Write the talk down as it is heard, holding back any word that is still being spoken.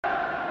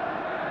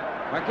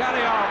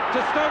Magalhaes to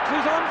Stokes,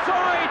 who's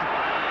onside.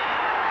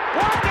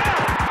 1-0.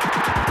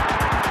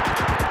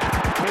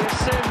 Here's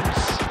Sims.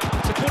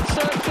 It's a good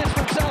serve this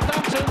from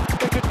Southampton.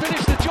 They could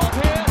finish the job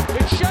here.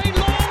 It's Shane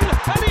Long,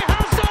 and he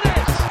has done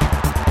it.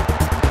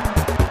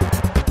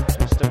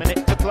 Just a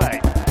minute to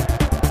play.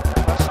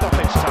 That's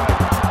stoppage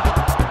time.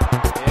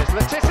 Here's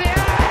Letizia.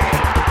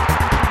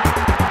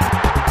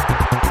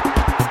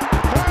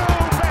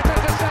 Who better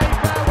to say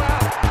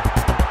farewell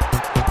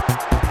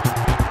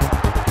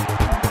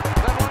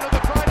than one of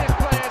the finest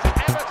players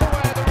ever to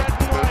wear the red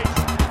and white.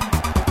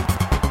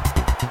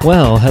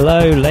 Well,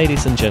 hello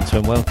ladies and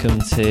gentlemen, welcome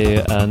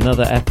to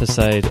another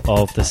episode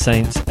of the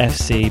Saints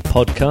FC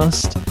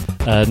podcast.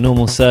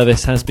 Normal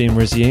service has been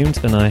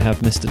resumed and I have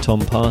Mr. Tom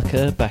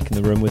Parker back in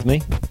the room with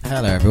me.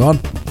 Hello everyone.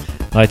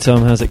 Hi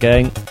Tom, how's it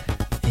going?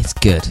 It's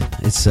good.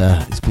 It's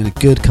been a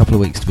good couple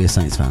of weeks to be a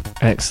Saints fan.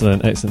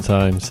 Excellent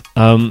times.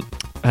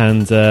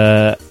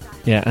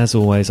 As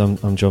always,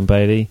 I'm John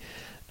Bailey,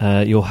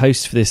 your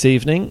host for this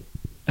evening.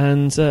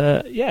 And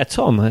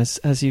Tom,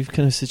 as you've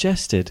kind of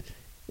suggested,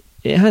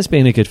 it has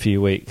been a good few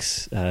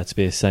weeks to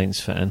be a Saints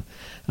fan.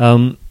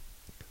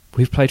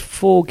 We've played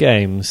 4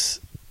 games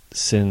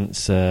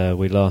since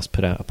we last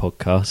put out a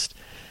podcast.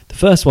 The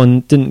first one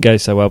didn't go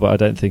so well, but I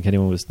don't think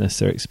anyone was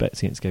necessarily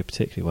expecting it to go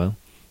particularly well.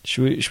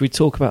 Should we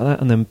talk about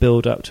that and then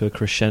build up to a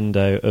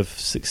crescendo of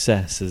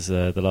success as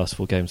the last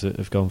 4 games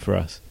have gone for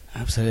us?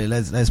 Absolutely.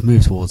 Let's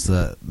move towards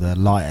the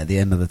light at the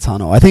end of the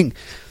tunnel. I think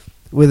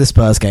with the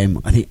Spurs game,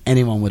 I think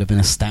anyone would have been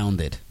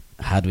astounded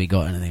had we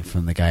got anything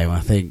from the game. I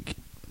think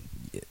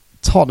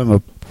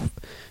Tottenham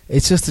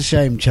it's just a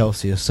shame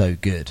Chelsea are so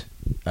good,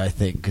 I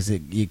think, because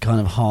you're kind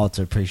of hard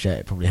to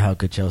appreciate probably how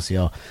good Chelsea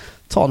are.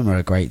 Tottenham are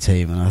a great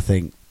team, and I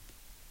think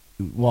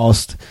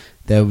whilst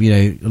there,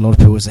 a lot of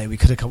people would say we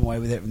could have come away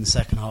with it in the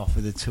second half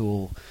with a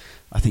 2-2.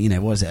 I think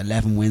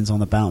 11 wins on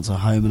the bounce at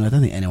home, and I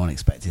don't think anyone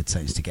expected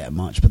Saints to get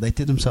much, but they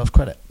did themselves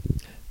credit.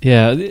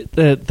 Yeah,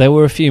 there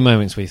were a few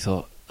moments we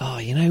thought, oh,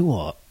 you know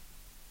what,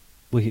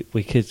 we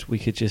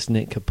could just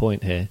nick a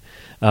point here.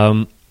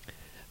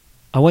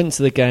 I went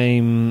to the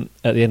game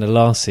at the end of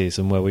last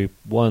season where we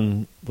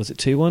won. Was it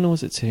 2-1 or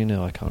was it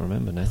 2-0? I can't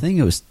remember now. I think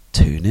it was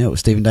 2-0.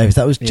 Stephen Davis.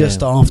 That was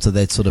just after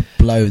they'd sort of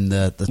blown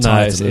the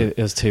tide. No, it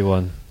was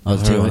 2-1. Oh, it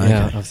was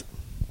 2-1.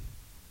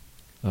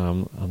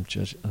 Okay. I'm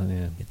judging.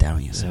 Yeah. You're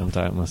doubting yourself. Yeah, I'm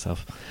doubting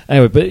myself.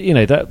 Anyway,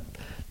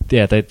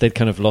 but they'd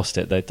kind of lost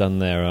it. They'd done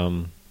their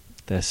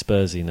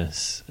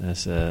Spursiness,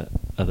 as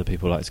other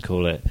people like to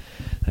call it.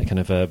 They kind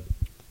of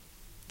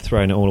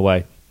thrown it all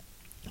away.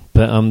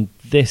 But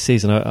this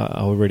season,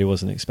 I really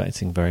wasn't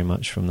expecting very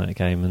much from that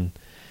game, and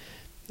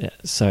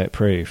so it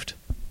proved.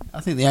 I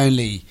think the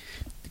only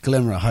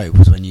glimmer of hope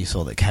was when you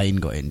saw that Kane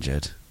got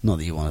injured. Not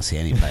that you want to see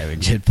any player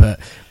injured, but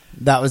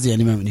that was the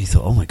only moment you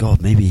thought, oh my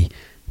God, maybe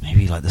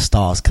like the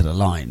stars could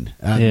align.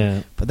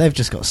 But they've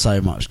just got so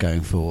much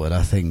going forward.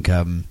 I think,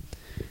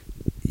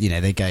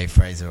 they gave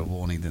Fraser a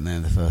warning, didn't they,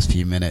 in the first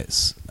few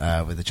minutes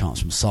with the chance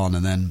from Son,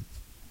 and then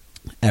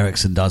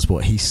Eriksen does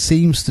what he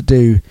seems to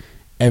do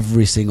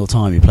every single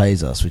time he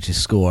plays us, which is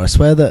score. I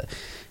swear that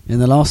in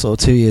the last sort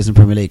of 2 years in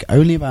Premier League,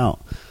 only about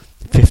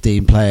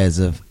 15 players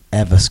have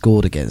ever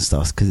scored against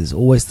us, because it's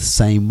always the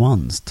same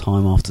ones,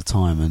 time after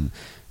time,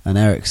 and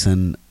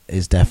Eriksen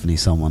is definitely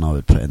someone I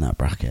would put in that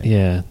bracket.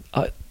 Yeah,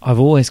 I've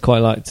always quite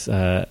liked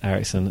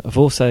Eriksen. I've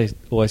also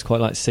always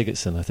quite liked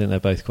Sigurdsson. I think they're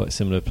both quite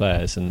similar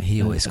players, and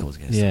he always scores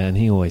against us. Yeah, and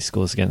he always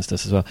scores against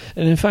us as well.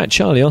 And in fact,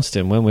 Charlie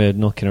Austin, when we were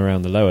knocking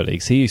around the lower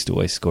leagues, he used to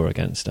always score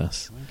against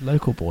us.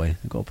 Local boy,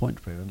 they've got a point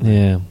to prove, haven't they?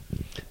 Yeah.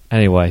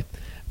 Anyway,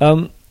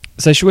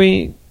 so should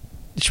we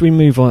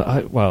move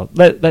on?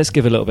 Let's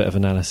give a little bit of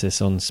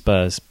analysis on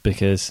Spurs,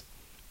 because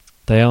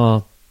they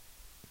are,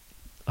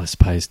 I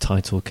suppose,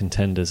 title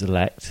contenders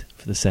elect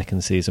for the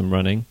second season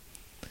running.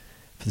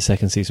 For the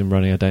second season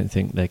running, I don't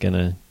think they're going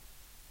to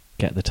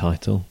get the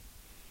title.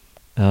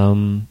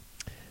 And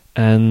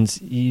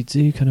you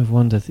do kind of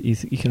wonder, you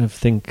kind of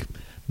think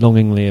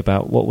longingly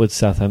about what would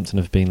Southampton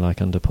have been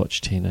like under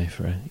Pochettino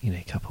for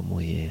a couple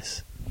more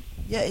years.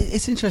 Yeah,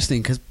 it's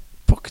interesting because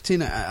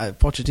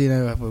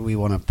Pochettino, we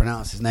want to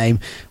pronounce his name.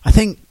 I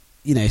think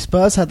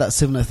Spurs had that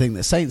similar thing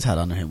that Saints had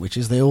under him, which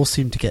is they all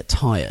seem to get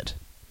tired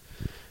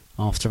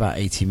after about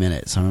 80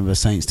 minutes. I remember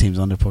Saints teams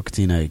under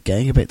Pochettino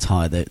getting a bit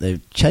tired. They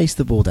chased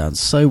the ball down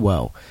so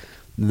well,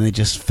 and then they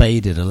just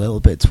faded a little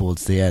bit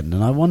towards the end.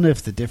 And I wonder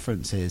if the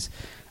difference is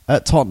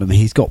at Tottenham,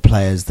 he's got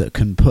players that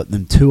can put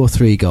them 2 or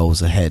 3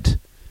 goals ahead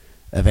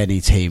of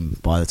any team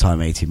by the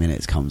time 80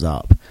 minutes comes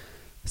up,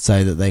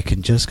 so that they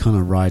can just kind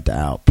of ride that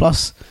out.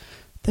 Plus,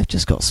 they've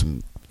just got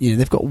some,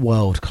 they've got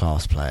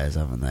world-class players,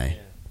 haven't they?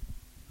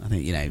 Yeah. I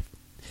think,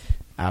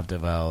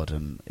 Abderweireld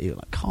and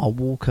like Carl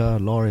Walker,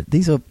 Laurie,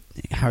 these are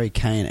Harry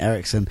Kane,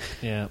 Eriksen.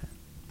 Yeah.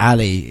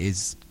 Ali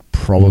is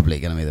probably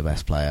going to be the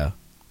best player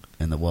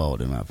in the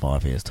world in about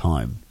 5 years'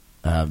 time.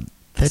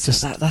 That's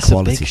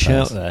a big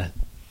shout there.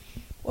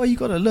 Well, you've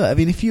got to look. I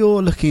mean, if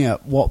you're looking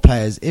at what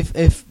players, if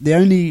the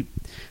only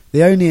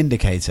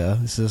indicator,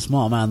 this is a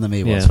smarter man than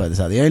me once put this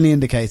out, the only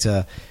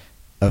indicator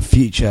of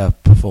future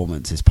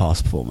performance is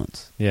past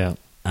performance. Yeah.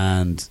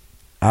 And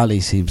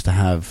Ali seems to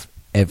have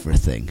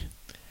everything.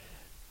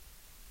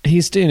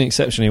 He's doing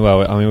exceptionally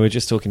well. I mean, we were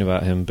just talking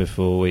about him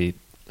before we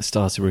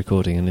started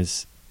recording, and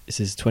it's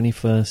his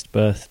 21st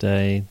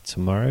birthday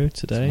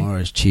today?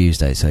 Tomorrow's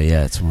Tuesday, so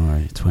yeah,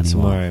 tomorrow, 21.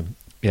 Tomorrow.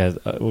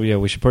 Yeah,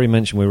 we should probably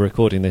mention we're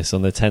recording this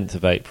on the 10th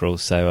of April,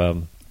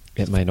 so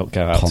it may not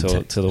go out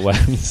till the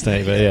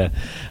Wednesday, but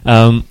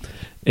yeah.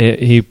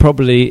 He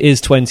probably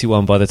is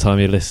 21 by the time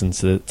you listen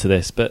to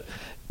this, but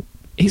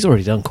he's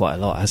already done quite a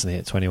lot, hasn't he,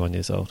 at 21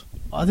 years old?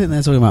 I think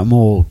they're talking about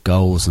more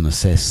goals and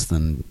assists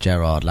than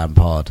Gerrard,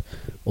 Lampard,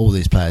 all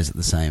these players at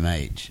the same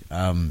age.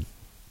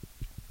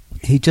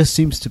 He just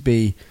seems to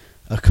be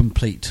a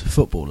complete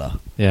footballer.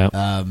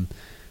 Yeah.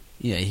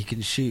 He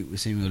can shoot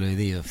with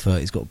either foot.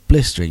 He's got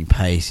blistering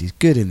pace. He's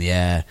good in the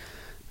air.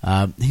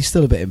 He's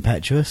still a bit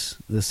impetuous.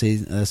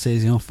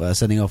 Sending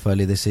off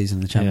early this season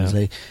in the Champions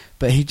League,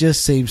 but he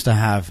just seems to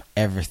have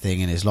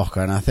everything in his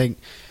locker. And I think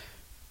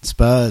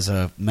Spurs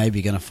are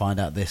maybe going to find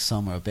out this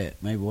summer a bit,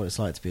 maybe what it's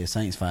like to be a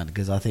Saints fan,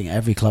 because I think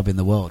every club in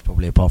the world,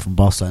 probably apart from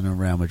Barcelona and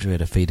Real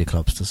Madrid, are feeder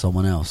clubs to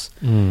someone else.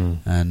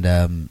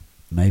 And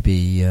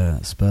maybe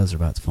Spurs are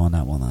about to find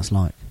out what that's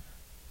like.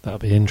 That'll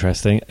be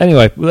interesting.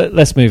 Anyway,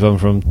 let's move on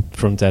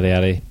from Dele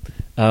Alli.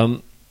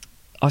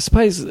 I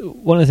suppose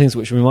one of the things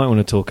which we might want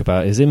to talk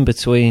about is in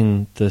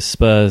between the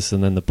Spurs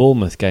and then the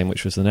Bournemouth game,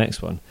 which was the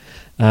next one,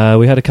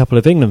 we had a couple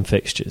of England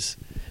fixtures,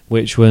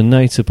 which were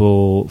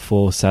notable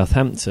for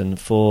Southampton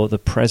for the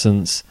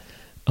presence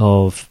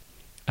of,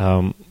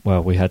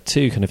 we had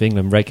two kind of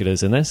England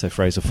regulars in there, so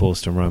Fraser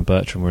Forster and Ryan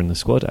Bertrand were in the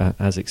squad,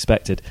 as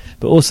expected,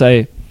 but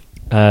also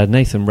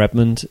Nathan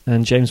Redmond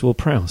and James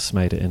Ward-Prowse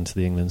made it into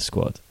the England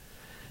squad.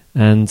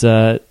 And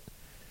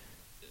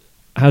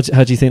how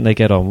do you think they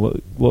get on?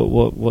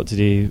 What did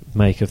you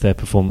make of their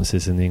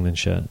performances in the England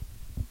shirt?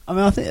 I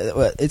mean, I think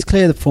it's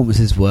clear the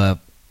performances were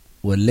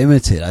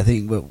limited. I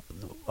think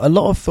a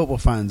lot of football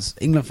fans,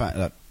 England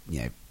fans,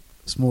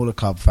 smaller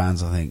club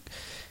fans, I think,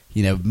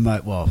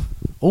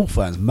 all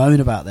fans moan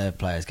about their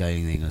players going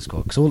in the England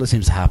squad because all that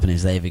seems to happen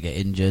is they either get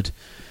injured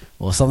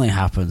or something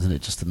happens and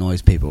it just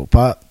annoys people.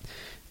 But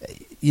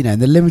in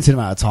the limited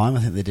amount of time,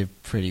 I think they did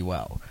pretty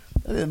well.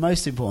 The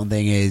most important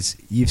thing is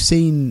you've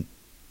seen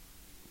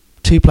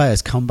two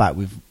players come back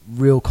with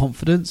real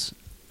confidence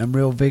and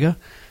real vigour.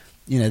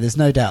 There's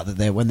no doubt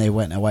that when they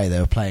went away,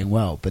 they were playing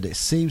well. But it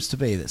seems to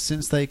be that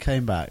since they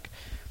came back,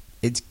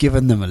 it's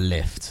given them a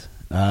lift.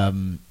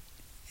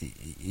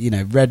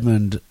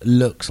 Redmond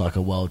looks like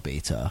a world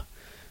beater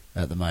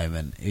at the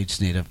moment. He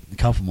just need a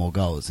couple more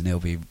goals and he'll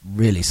be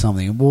really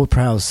something. And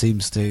Ward-Prowse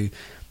seems to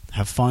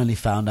have finally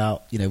found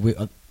out,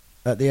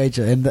 at the age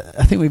of, and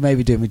I think we may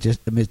be doing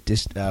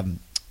misjustice.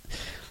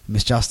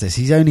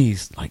 He's only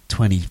like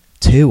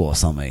 22 or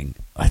something.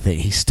 I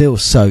think he's still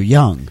so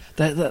young.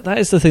 That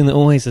is the thing that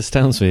always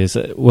astounds me. Is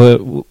that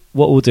what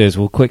we'll do is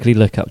we'll quickly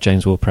look up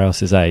James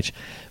Ward-Prowse's age.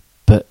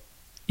 But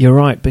you're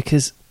right,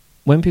 because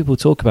when people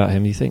talk about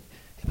him, you think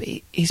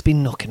he's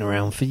been knocking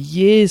around for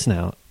years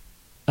now.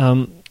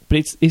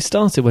 But he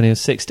started when he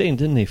was 16,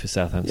 didn't he, for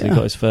Southampton? Yeah. He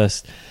got his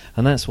first,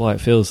 and that's why it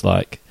feels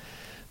like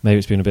maybe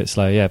it's been a bit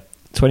slow. Yeah.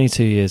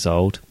 22 years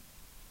old,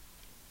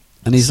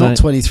 and he's not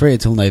 23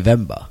 until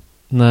November.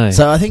 No,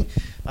 so I think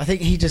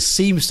he just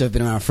seems to have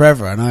been around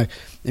forever. And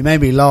it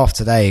made me laugh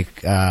today.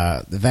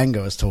 The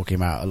Wenger was talking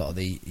about a lot of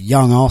the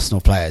young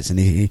Arsenal players, and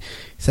he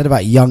said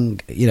about young,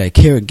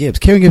 Kieran Gibbs.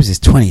 Kieran Gibbs is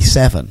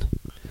 27.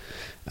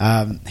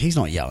 He's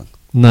not young.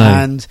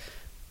 No,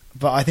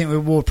 but I think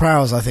with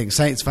Ward-Prowse, I think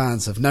Saints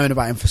fans have known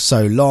about him for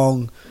so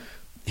long.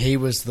 He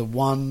was the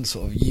one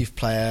sort of youth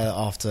player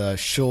after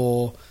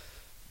Shaw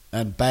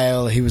and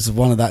Bale. He was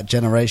one of that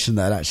generation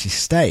that had actually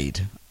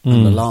stayed,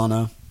 and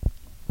Lallana.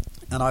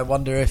 And I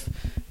wonder if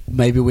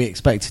maybe we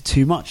expected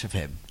too much of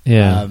him.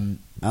 Yeah. And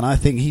I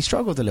think he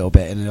struggled a little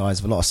bit in the eyes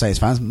of a lot of Saints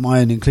fans, my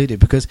own included,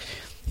 because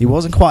he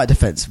wasn't quite a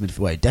defensive midfielder.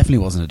 Well, he definitely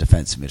wasn't a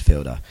defensive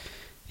midfielder.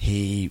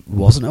 He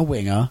wasn't a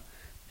winger.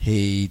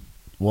 He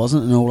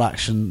wasn't an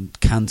all-action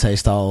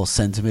Kante-style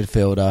centre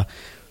midfielder.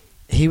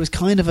 He was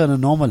kind of an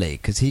anomaly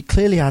because he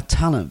clearly had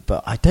talent,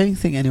 but I don't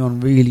think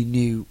anyone really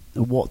knew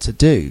what to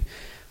do.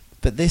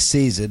 But this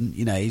season,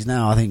 he's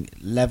now, I think,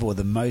 level with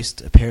the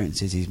most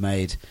appearances he's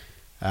made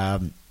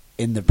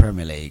in the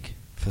Premier League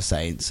for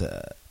Saints.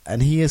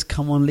 And he has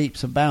come on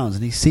leaps and bounds.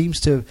 And he seems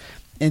to have,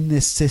 in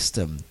this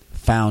system,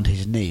 found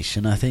his niche.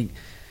 And I think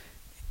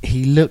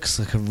he looks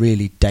like a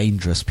really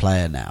dangerous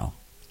player now.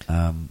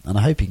 And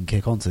I hope he can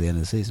kick on to the end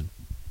of the season.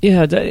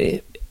 Yeah,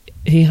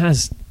 he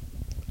has.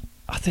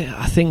 I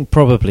think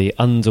probably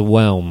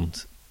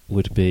underwhelmed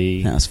would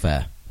be... That's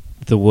fair.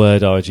 The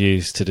word I would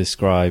use to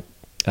describe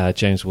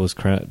James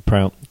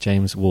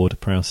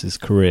Ward-Prowse's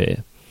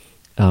career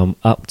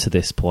up to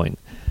this point.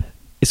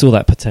 It's all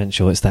that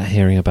potential, it's that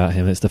hearing about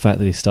him, it's the fact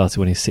that he started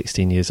when he's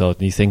 16 years old,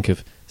 and you think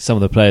of some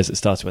of the players that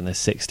started when they're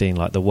 16,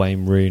 like the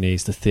Wayne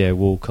Rooneys, the Theo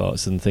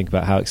Walcotts, and think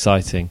about how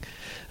exciting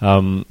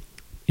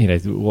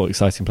what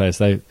exciting players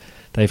they've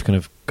kind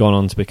of gone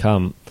on to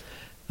become.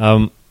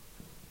 But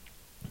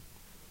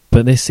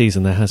But this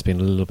season there has been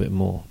a little bit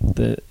more.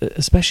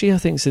 Especially, I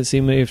think, since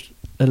he moved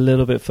a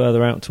little bit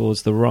further out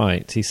towards the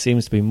right, he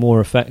seems to be more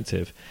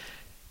effective.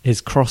 His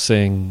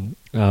crossing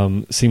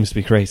seems to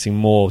be creating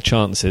more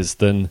chances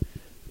than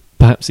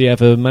perhaps he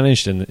ever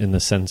managed in the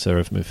centre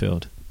of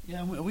midfield.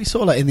 Yeah, we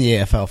saw that in the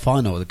EFL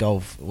final, the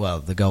goal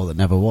that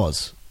never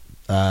was.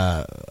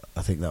 I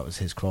think that was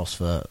his cross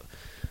for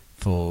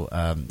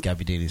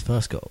Gabbiadini's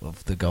first goal,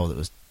 of the goal that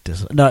was... it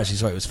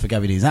was for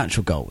Gabbiadini's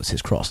actual goal, was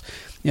his cross.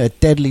 A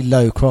deadly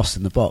low cross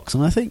in the box.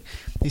 And I think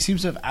he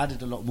seems to have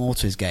added a lot more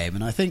to his game.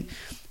 And I think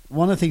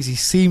one of the things he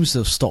seems to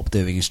have stopped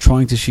doing is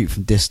trying to shoot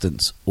from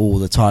distance all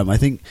the time. I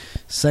think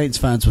Saints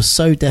fans were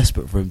so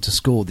desperate for him to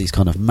score these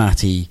kind of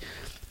matty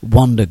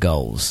wonder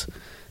goals.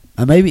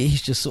 And maybe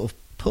he's just sort of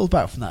pulled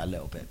back from that a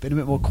little bit, been a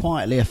bit more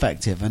quietly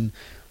effective. And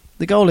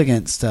the goal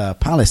against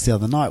Palace the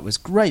other night was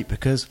great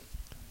because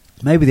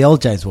maybe the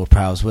old James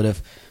Ward-Prowse would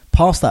have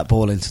passed that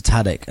ball into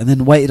Tadic and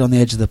then waited on the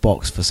edge of the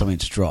box for something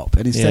to drop.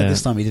 And instead,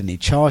 this time he didn't. He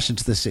charged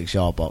into the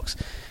 6-yard box.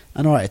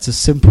 And all right, it's a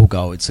simple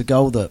goal. It's a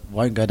goal that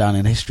won't go down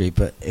in history,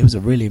 but it was a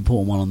really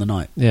important one on the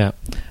night. Yeah.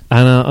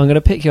 And I'm going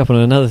to pick you up on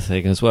another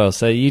thing as well.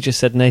 So you just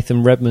said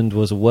Nathan Redmond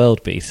was a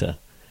world beater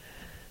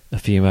a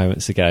few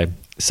moments ago.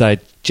 So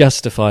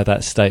justify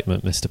that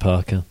statement, Mr.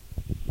 Parker.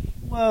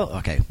 Well,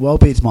 okay,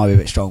 world beaters might be a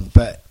bit strong,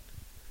 but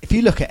if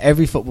you look at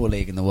every football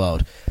league in the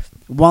world,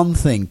 one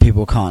thing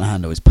people can't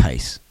handle is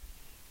pace.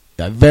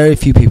 Very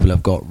few people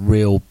have got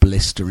real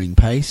blistering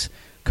pace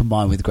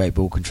combined with great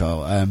ball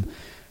control.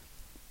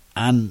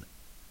 And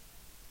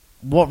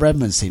what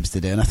Redmond seems to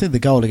do, and I think the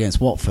goal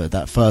against Watford,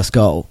 that first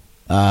goal,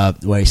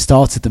 where he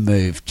started the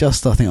move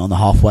just, I think, on the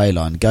halfway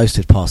line,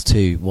 ghosted past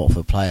 2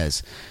 Watford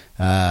players,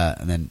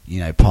 and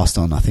then, passed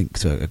on, I think,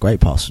 to a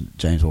great pass from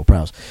James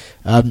Ward-Prowse.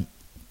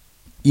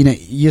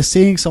 You're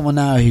seeing someone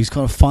now who's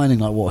kind of finding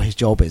like what his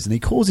job is, and he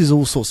causes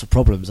all sorts of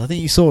problems. I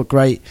think you saw it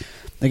great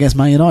against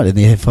Man United in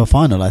the EFL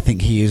final. I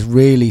think he has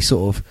really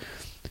sort of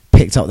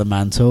picked up the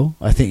mantle.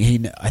 I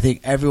think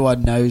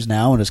everyone knows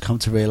now and has come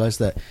to realise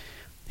that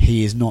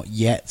he is not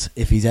yet,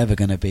 if he's ever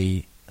going to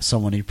be,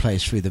 someone who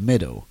plays through the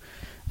middle.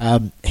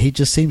 He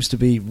just seems to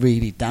be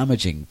really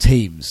damaging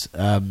teams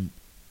and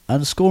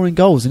scoring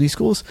goals, and he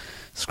scores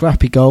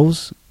scrappy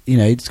goals.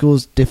 He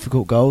scores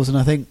difficult goals, and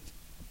I think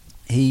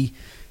he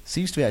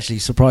seems to be actually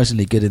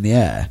surprisingly good in the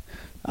air.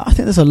 I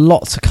think there's a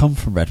lot to come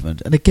from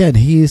Redmond, and again,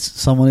 he is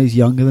someone who's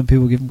younger than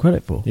people give him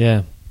credit for.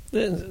 Yeah.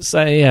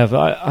 So yeah,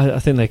 but I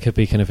think there could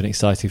be kind of an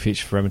exciting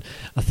future for Redmond.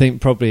 I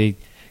think probably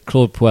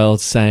Claude Puel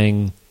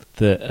saying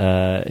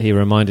that he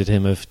reminded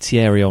him of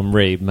Thierry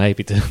Henry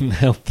maybe didn't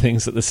help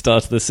things at the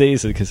start of the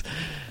season, because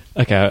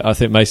I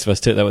think most of us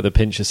took that with a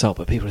pinch of salt,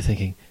 but people are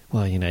thinking,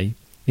 well,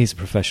 he's a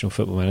professional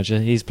football manager,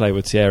 he's played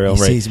with Thierry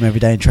Henry, he sees him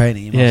every day in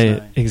training, you must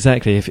know.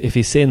 Exactly. If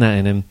he's seeing that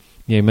in him,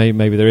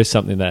 maybe there is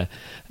something there.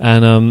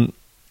 And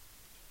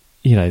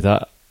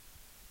that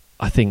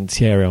I think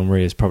Thierry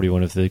Henry is probably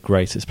one of the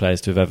greatest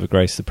players to have ever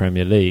graced the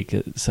Premier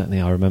League. Certainly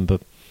I remember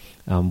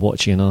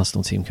watching an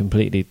Arsenal team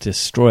completely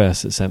destroy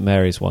us at St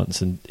Mary's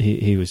once, and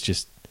he was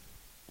just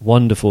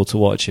wonderful to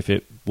watch if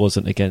it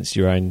wasn't against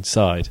your own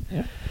side.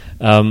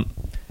 Yeah.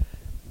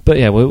 But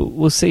yeah,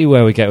 we'll see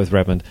where we get with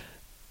Redmond.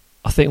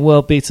 I think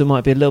world beater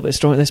might be a little bit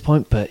strong at this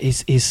point, but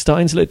he's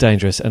starting to look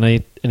dangerous, and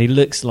he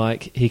looks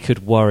like he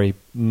could worry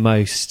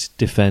most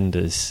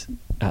defenders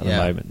at the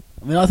moment.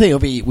 I mean, I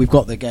think we've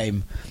got the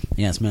game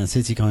against Man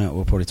City coming up.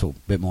 We'll probably talk a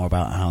bit more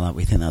about how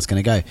we think that's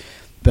going to go.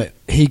 But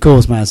he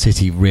caused Man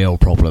City real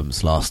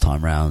problems last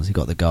time round. He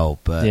got the goal,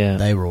 but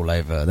they were all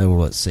over. They were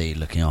all at sea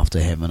looking after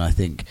him. And I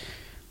think,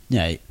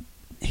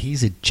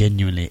 he's a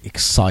genuinely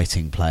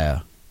exciting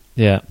player.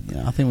 Yeah.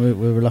 I think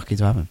we're lucky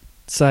to have him.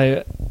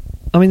 So,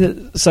 I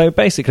mean,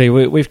 basically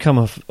we've come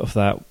off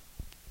that,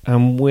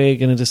 and we're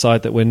going to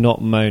decide that we're not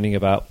moaning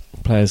about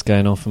players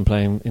going off and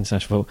playing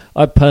international football.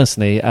 I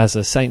personally, as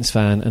a Saints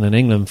fan and an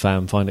England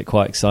fan, find it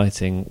quite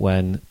exciting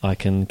when I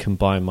can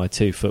combine my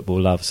 2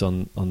 football loves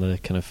on the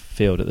kind of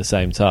field at the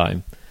same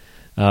time.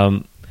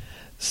 I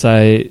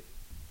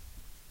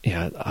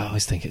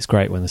always think it's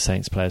great when the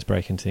Saints players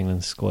break into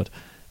England's squad,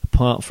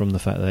 apart from the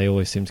fact that they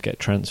always seem to get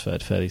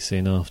transferred fairly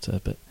soon after.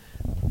 But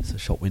it's a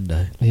shop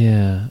window.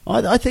 Yeah.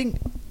 I think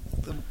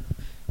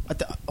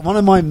one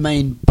of my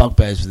main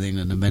bugbears with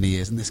England in many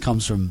years, and this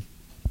comes from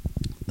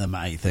the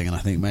Matty thing, and I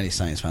think many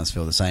Saints fans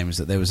feel the same, is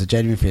that there was a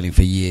genuine feeling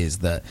for years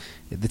that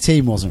the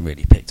team wasn't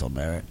really picked on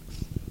merit.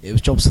 It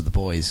was jobs of the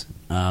boys,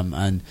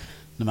 and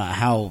no matter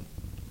how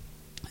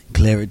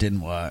clear it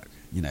didn't work,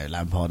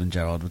 Lampard and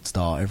Gerrard would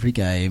start every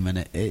game,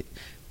 and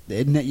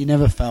you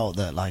never felt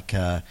that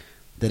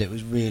that it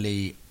was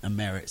really a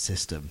merit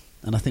system.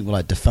 And I think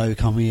Defoe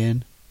coming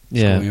in,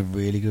 scoring a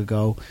really good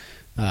goal,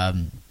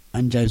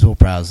 and James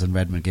Ward-Prowse and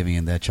Redmond giving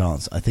in their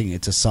chance, I think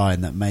it's a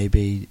sign that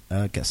maybe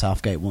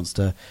Southgate wants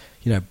to,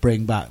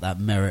 bring back that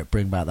merit,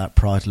 bring back that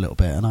pride a little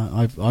bit, and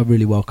I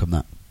really welcome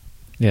that.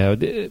 Yeah,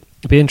 it'd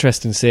be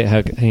interesting to see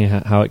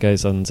how it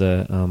goes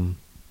under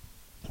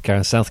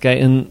Gareth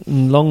Southgate, and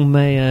long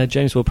may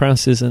James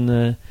Ward-Prowse's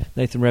and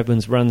Nathan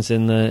Redmond's runs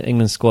in the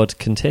England squad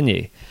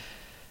continue.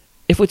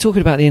 if we're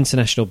talking about the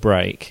international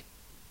break,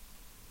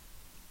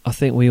 I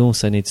think we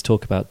also need to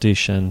talk about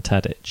Dusan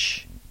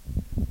Tadic.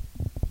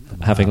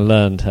 Having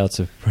learned how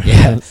to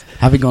pronounce.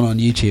 Having gone on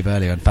YouTube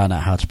earlier and found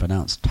out how to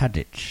pronounce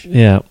Tadic.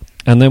 Yeah.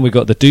 And then we've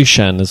got the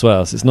Dusan as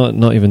well. So it's not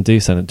even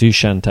Dusan,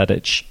 Dusan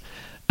Tadic.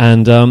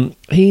 And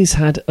he's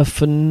had a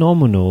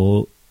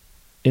phenomenal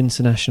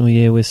international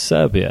year with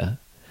Serbia.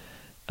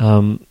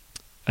 And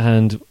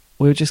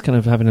we were just kind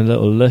of having a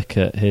little look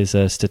at his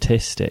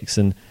statistics.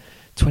 And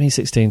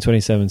 2016,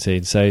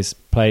 2017, so he's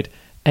played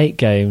 8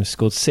 games,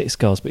 scored 6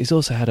 goals, but he's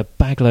also had a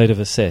bagload of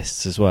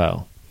assists as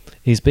well.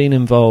 He's been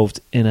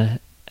involved in a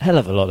hell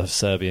of a lot of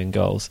Serbian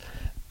goals.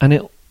 And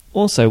it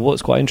also,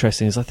 what's quite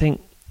interesting is I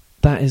think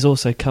that is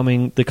also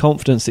coming, the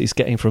confidence that he's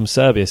getting from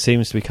Serbia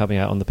seems to be coming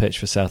out on the pitch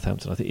for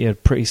Southampton. I think he had a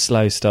pretty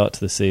slow start to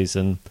the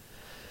season.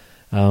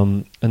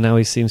 And now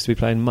he seems to be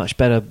playing much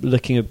better,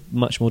 looking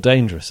much more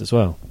dangerous as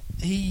well.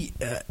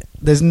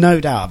 There's no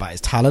doubt about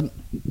his talent.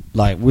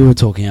 Like we were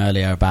talking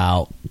earlier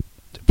about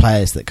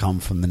players that come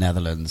from the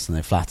Netherlands and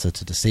they flatter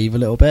to deceive a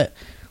little bit.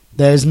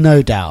 There's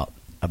no doubt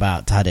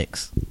about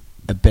Tadic's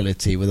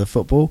ability with a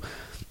football.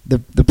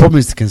 The problem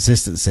is the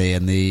consistency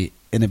and the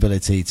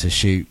inability to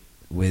shoot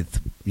with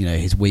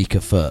his weaker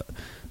foot.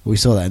 We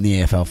saw that in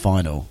the EFL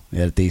final. He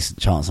had a decent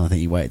chance, and I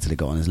think he waited till it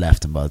got on his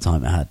left, and by the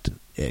time it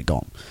had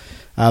gone.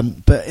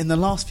 But in the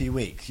last few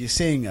weeks, you're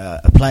seeing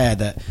a player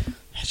that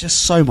has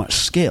just so much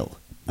skill,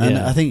 and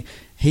I think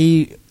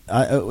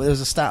there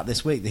was a stat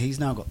this week that he's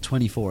now got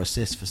 24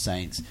 assists for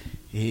Saints.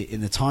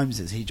 In the time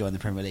since he joined the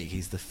Premier League,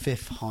 he's the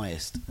 5th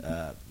highest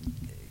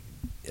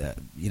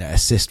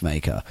assist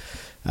maker.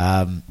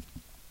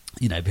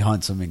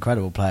 Behind some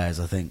incredible players,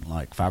 I think,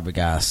 like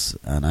Fabregas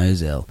and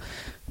Ozil.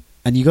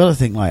 And you got to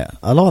think, like,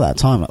 a lot of that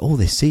time, like all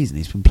this season,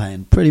 he's been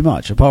playing pretty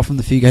much, apart from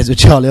the few games where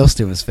Charlie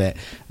Austin was fit,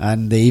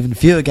 and the even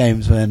fewer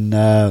games when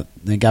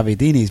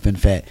Gabbiadini's been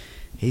fit,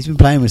 he's been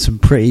playing with some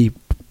pretty,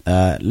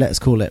 let's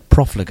call it,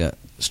 profligate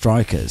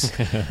strikers.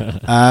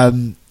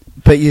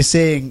 But you're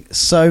seeing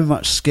so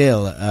much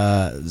skill,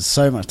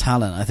 so much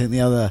talent. I think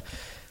there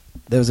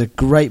was a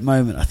great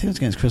moment, I think it was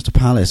against Crystal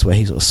Palace, where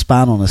he sort of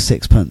span on a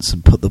sixpence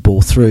and put the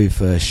ball through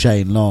for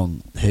Shane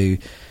Long, who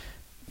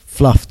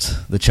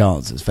fluffed the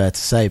chance, it's fair to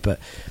say. But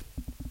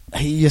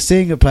you're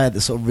seeing a player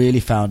that sort of really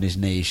found his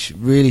niche,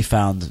 really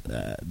found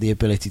the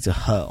ability to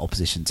hurt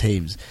opposition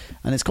teams.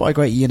 And it's quite a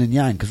great yin and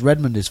yang, because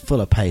Redmond is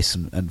full of pace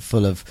and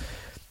full of,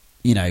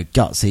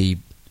 gutsy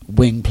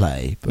wing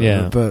play. But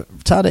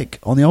Tadic,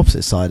 on the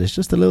opposite side, is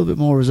just a little bit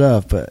more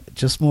reserved, but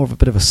just more of a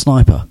bit of a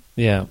sniper.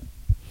 Yeah.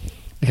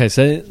 Okay,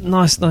 so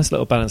nice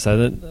little balance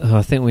there.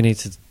 I think we need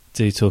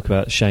to talk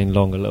about Shane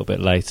Long a little bit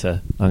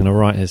later. I'm going to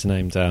write his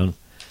name down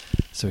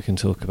so we can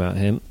talk about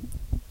him.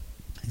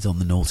 He's on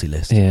the naughty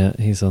list. Yeah,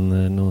 he's on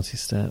the naughty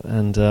step.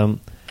 And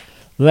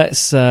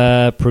let's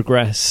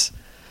progress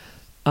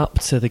up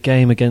to the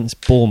game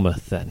against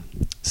Bournemouth then.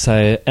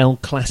 So El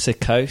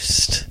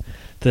Clasico,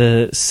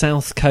 the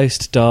South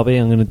Coast derby.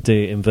 I'm going to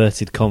do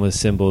inverted commas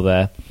symbol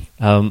there.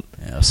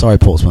 Sorry,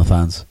 Portsmouth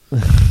fans.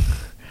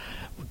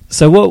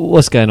 So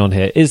what's going on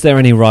here? Is there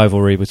any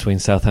rivalry between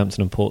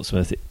Southampton and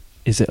Portsmouth?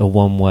 Is it a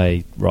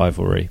one-way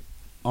rivalry?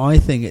 I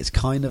think it's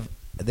kind of...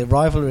 The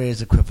rivalry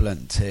is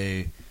equivalent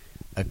to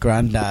a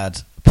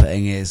granddad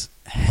putting his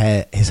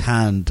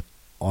hand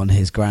on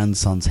his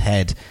grandson's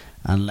head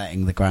and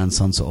letting the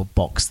grandson sort of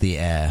box the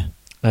air.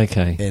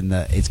 Okay.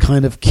 It's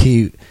kind of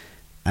cute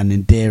and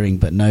endearing,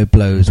 but no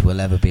blows will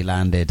ever be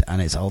landed,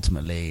 and it's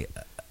ultimately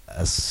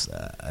a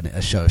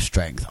show of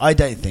strength. I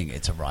don't think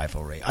it's a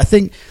rivalry. I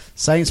think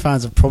Saints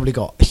fans have probably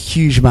got a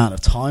huge amount of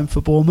time for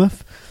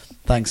Bournemouth.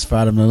 Thanks for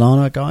Adam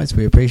Lallana, guys.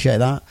 We appreciate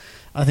that.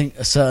 I think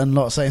a certain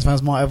lot of Saints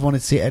fans might have wanted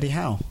to see Eddie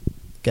Howe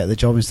get the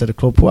job instead of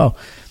Claude Puel.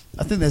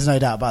 I think there's no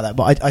doubt about that.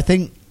 But I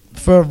think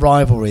for a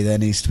rivalry, there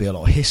needs to be a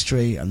lot of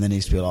history, and there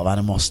needs to be a lot of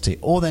animosity,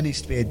 or there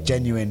needs to be a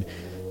genuine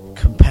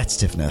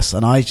competitiveness.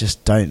 And I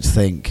just don't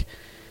think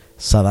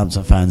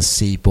Southampton fans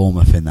see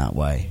Bournemouth in that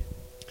way.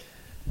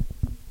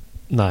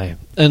 No.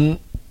 And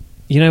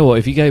you know what?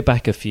 If you go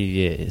back a few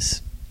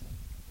years,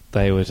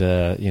 they would,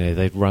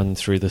 they'd run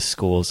through the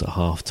scores at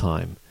half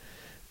time.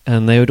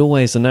 And they would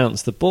always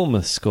announce the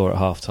Bournemouth score at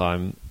half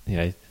time.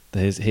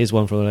 Here's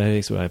one from the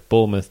league,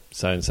 Bournemouth,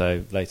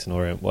 so-and-so, Leyton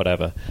Orient,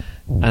 whatever.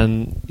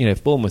 And,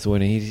 if Bournemouth were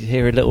winning, you'd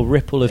hear a little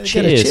ripple of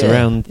cheers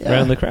around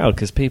the crowd,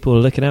 because people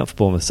are looking out for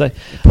Bournemouth. So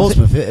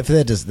Portsmouth,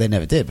 they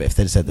never did, but if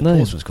they'd said the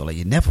Portsmouth score,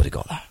 you never would have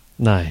got that.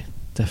 No,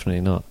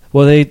 definitely not.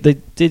 Well, they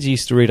did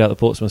used to read out the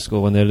Portsmouth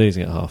score when they were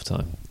losing at half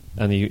time.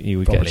 And you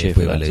would probably get a cheer if for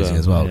we were that losing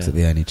as well, because it's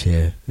the only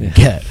cheer you Yeah.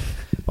 get.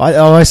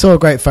 I saw a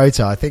great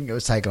photo. I think it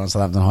was taken on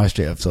Southampton High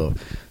Street of sort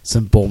of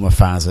some Bournemouth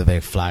fans with a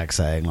big flag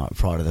saying like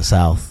 "Pride of the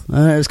South."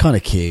 It was kind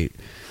of cute,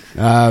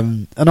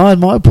 and I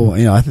admire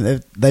Bournemouth. I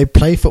think they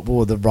play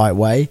football the right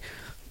way.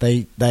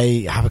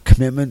 They have a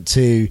commitment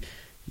to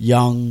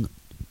young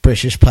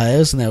British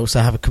players, and they also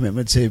have a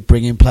commitment to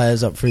bringing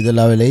players up through the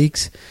lower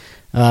leagues.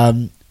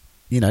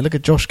 Look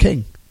at Josh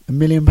King, £1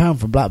 million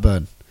from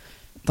Blackburn,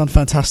 done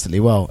fantastically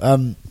well.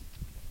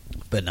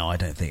 But no, I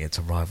don't think it's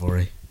a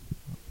rivalry.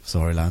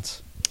 Sorry,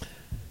 lads.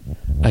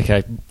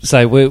 Okay,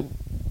 so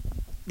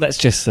let's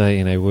just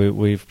say,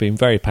 we've been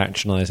very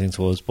patronising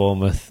towards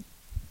Bournemouth.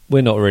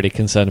 We're not really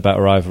concerned about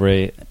a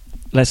rivalry.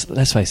 Let's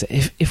face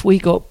it. If we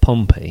got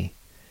Pompey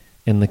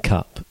in the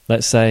cup,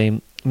 let's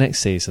say next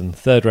season,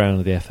 third round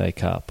of the FA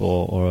Cup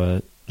or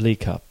a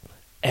League Cup,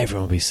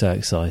 everyone would be so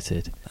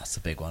excited. That's the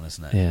big one,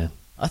 isn't it? Yeah,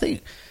 I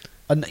think,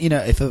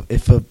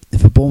 if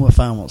a Bournemouth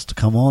fan wants to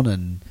come on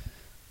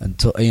and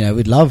talk,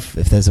 we'd love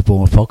if there's a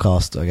Bournemouth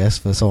podcast, I guess,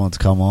 for someone to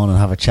come on and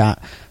have a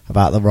chat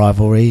about the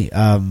rivalry.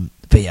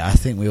 But yeah, I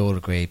think we all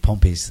agree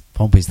Pompey's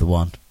the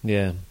one.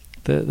 Yeah,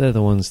 they're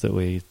the ones that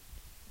we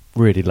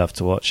really love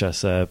to watch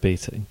us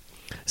beating.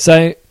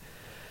 So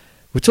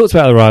we talked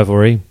about the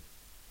rivalry.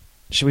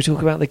 Should we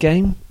talk about the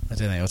game? I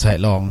don't think it'll take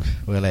long,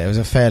 will it? It was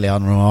a fairly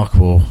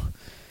unremarkable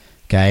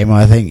game.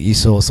 I think you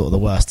saw sort of the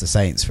worst of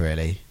Saints,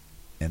 really,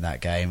 in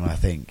that game. I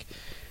think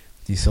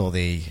you saw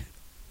the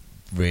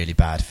really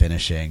bad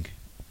finishing,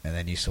 and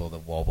then you saw the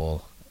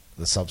wobble,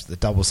 the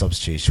double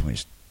substitution,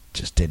 which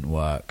just didn't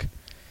work.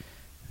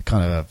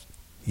 Kind of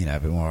a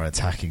bit more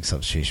attacking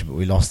substitution, but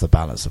we lost the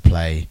balance of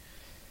play.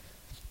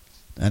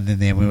 And in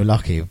the end, we were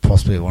lucky.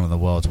 Possibly one of the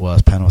world's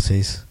worst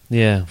penalties.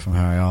 Yeah, from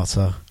Harry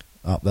Arter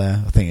up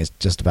there. I think it's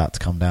just about to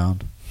come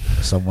down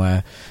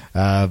somewhere.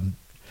 I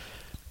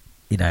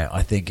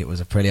think it was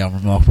a pretty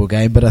unremarkable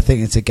game, but I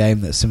think it's a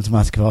game that's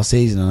symptomatic of our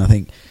season. And I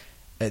think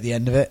at the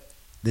end of it,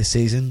 this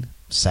season,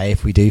 say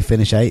if we do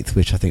finish 8th,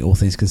 which I think all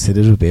things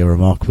considered would be a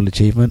remarkable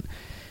achievement,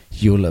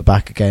 you'll look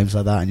back at games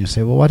like that and you'll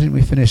say, well, why didn't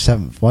we finish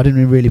 7th? Why didn't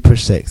we really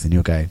push 6th? And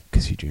you'll go,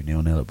 because you drew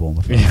 0-0 at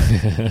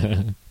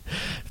Bournemouth.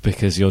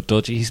 Because your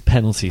dodgy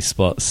penalty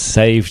spot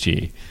saved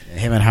you.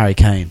 Him and Harry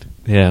Kane.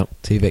 Yeah.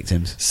 2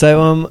 victims.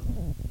 So,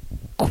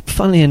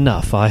 funnily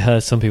enough, I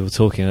heard some people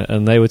talking,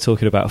 and they were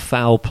talking about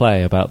foul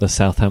play about the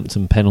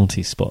Southampton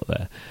penalty spot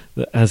there.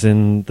 As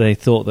in, they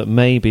thought that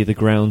maybe the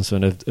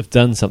groundsman have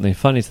done something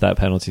funny to that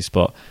penalty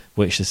spot,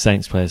 which the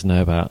Saints players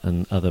know about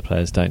and other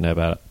players don't know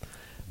about.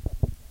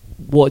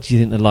 What do you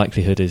think the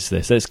likelihood is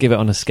this? Let's give it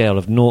on a scale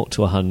of 0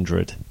 to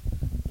 100.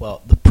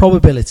 Well, the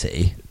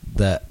probability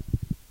that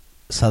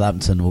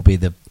Southampton will be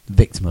the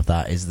victim of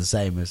that is the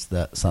same as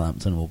that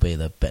Southampton will be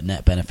the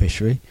net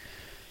beneficiary.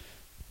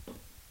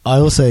 I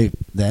also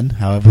then,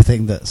 however,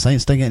 think that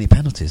Saints don't get any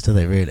penalties, do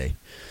they really?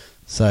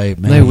 So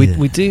maybe no,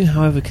 we do,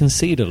 however,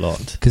 concede a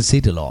lot.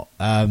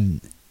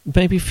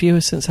 Maybe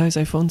fewer since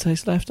Jose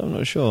Fontes left, I'm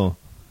not sure.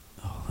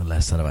 Oh, the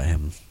less said about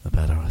him, the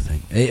better, I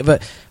think.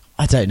 But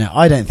I don't know.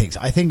 I don't think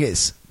so. I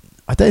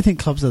don't think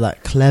clubs are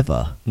that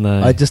clever.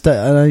 No. I just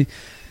don't.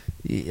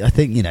 I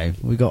think,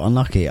 we got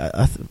unlucky.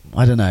 I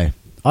don't know.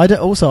 I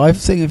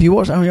think if you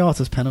watch Harry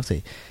Arter's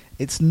penalty,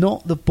 it's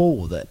not the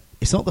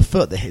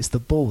foot that hits the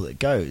ball that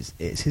goes.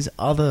 It's his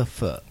other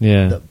foot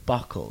that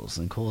buckles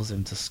and causes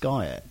him to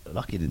sky it.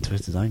 Lucky he didn't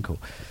twist his ankle.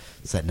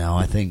 So no,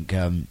 I think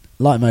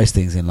like most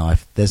things in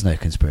life, there's no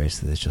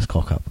conspiracy. There's just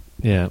cock up.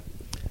 Yeah,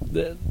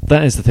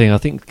 that is the thing. I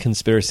think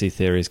conspiracy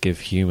theories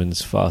give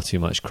humans far too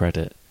much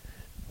credit.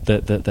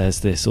 That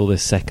there's all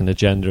this second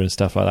agenda and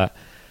stuff like that.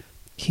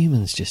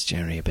 Humans just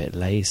generally a bit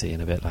lazy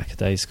and a bit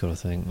lackadaisical, I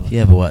think. If you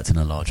ever worked in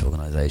a large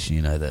organisation,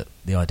 you know that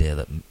the idea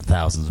that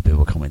thousands of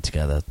people coming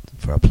together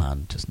for a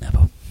plan just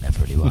never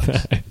really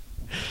works.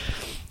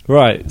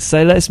 Right,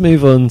 so let's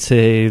move on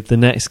to the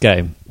next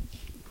game,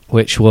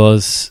 which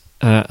was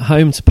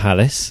home to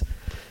Palace,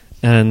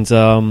 and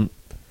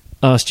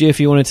asked you if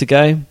you wanted to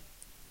go.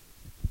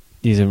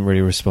 You didn't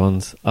really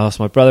respond. Asked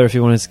my brother if he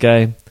wanted to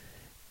go.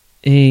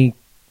 He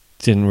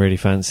didn't really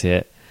fancy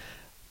it.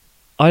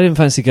 I didn't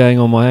fancy going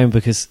on my own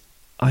because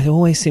I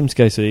always seem to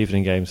go to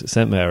evening games at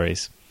St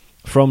Mary's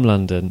from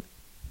London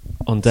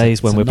on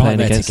days when we're playing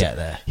against. To get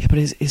there. Yeah, but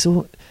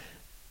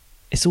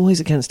it's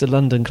always against a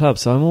London club,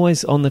 so I'm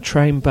always on the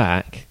train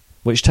back,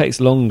 which takes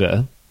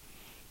longer,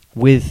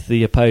 with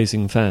the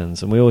opposing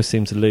fans, and we always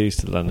seem to lose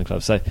to the London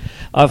club. So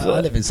I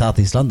live in South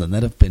East London.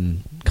 They'd have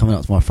been coming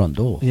up to my front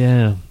door.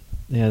 Yeah,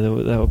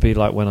 that would be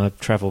like when I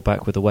travelled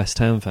back with the West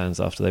Ham fans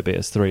after they beat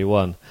us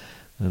 3-1.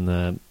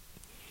 And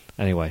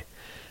anyway.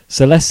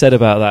 So less said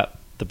about that,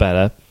 the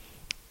better.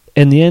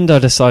 In the end, I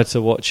decided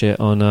to watch it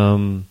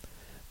on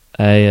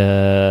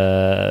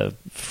a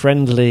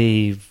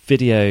friendly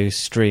video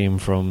stream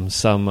from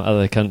some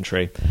other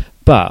country.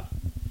 But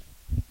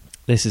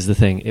this is the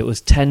thing. It was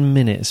 10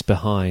 minutes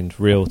behind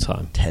real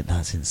time.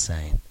 That's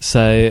insane.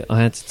 So I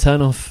had to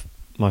turn off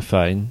my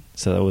phone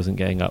so that I wasn't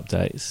getting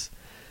updates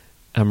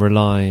and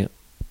rely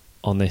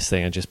on this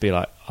thing and just be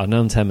like, I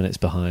know I'm 10 minutes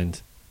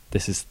behind.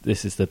 This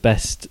is the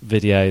best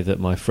video that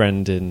my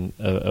friend in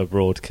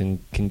abroad can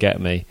get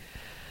me.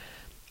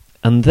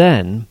 And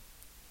then,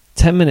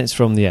 10 minutes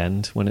from the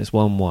end, when it's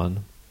 1-1,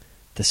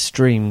 the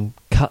stream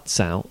cuts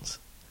out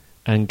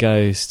and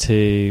goes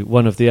to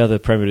one of the other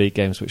Premier League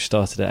games, which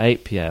started at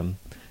 8 p.m,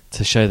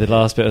 to show the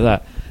last bit of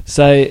that.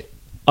 So,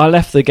 I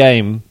left the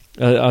game,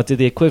 I did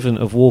the equivalent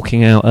of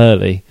walking out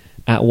early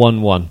at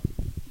 1-1.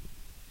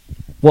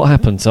 What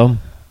happened, Tom?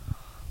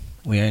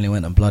 We only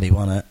went and bloody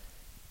won it.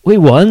 We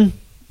won.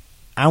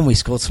 And we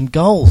scored some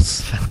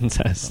goals.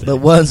 Fantastic. That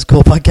weren't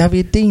scored by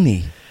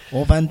Gabbiadini.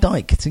 or Van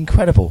Dijk. It's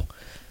incredible.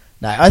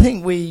 Now, I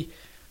think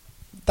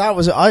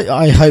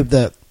I hope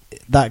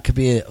that could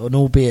be an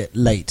albeit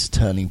late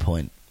turning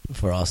point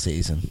for our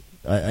season.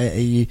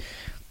 I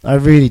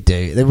really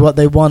do.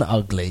 They won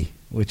ugly,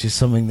 which is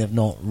something they've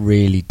not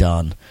really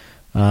done.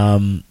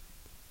 And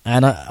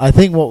I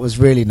think what was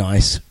really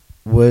nice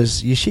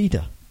was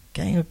Yoshida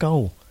getting a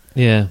goal.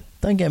 Yeah.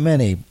 Don't get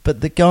many,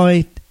 but the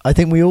guy, I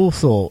think we all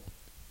thought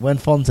when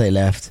Fonte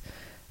left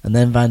and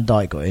then Van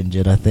Dijk got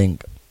injured, I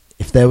think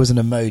if there was an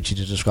emoji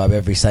to describe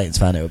every Saints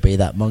fan, it would be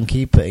that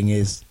monkey put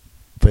his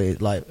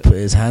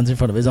hands in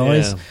front of his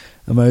eyes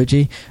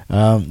emoji,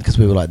 because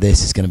we were like,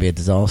 this is going to be a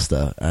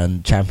disaster.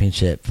 And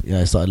Championship,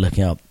 started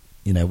looking up,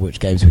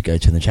 which games we go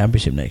to in the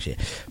Championship next year.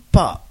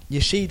 But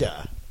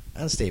Yoshida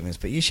and Stevens,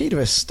 but Yoshida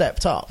has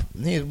stepped up.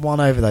 He's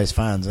won over those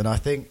fans, and I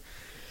think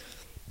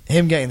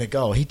him getting the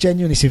goal, he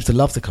genuinely seems to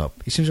love the club.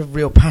 He seems to have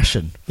real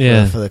passion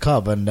for the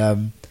club,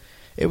 and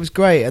it was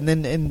great. And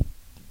then in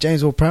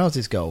James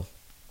Ward-Prowse's goal,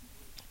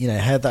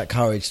 had that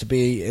courage to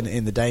be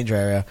in the danger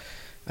area.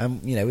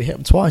 We hit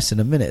him twice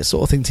in a minute,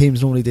 sort of thing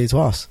teams normally do to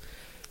us.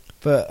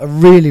 But a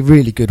really,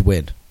 really good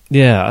win.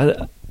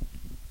 Yeah,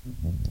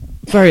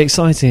 very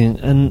exciting,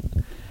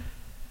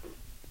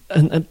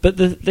 but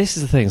this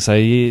is the thing. So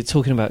you're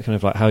talking about kind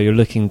of like how you're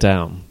looking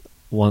down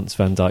once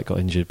Van Dijk got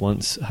injured,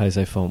 once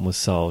Jose Font was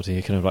sold, and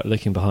you're kind of like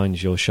looking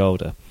behind your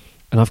shoulder.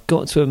 And I've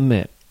got to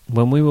admit,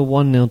 when we were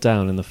 1-0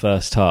 down in the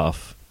first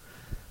half,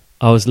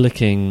 I was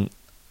looking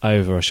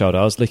over our shoulder.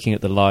 I was looking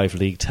at the live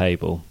league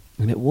table,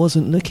 and it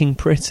wasn't looking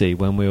pretty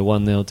when we were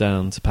 1-0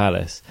 down to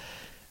Palace.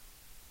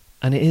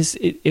 And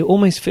it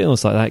almost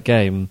feels like that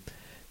game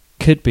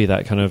could be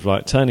that kind of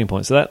like turning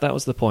point. So that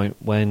was the point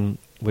when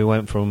we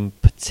went from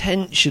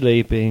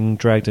potentially being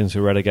dragged into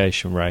a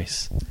relegation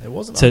race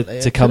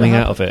to coming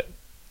out of it.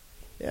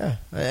 Yeah,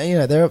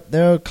 there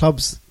are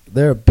clubs,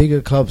 there are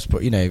bigger clubs,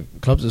 but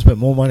clubs that spent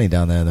more money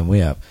down there than we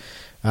have.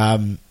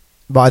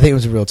 But I think it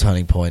was a real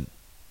turning point,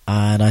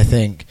 and I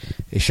think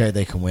it showed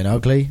they can win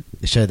ugly.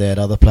 It showed they had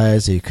other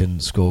players who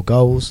can score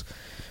goals,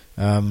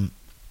 and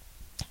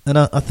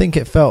I think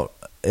it felt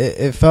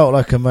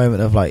like a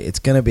moment of like, it's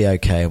going to be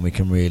okay and we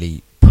can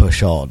really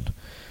push on.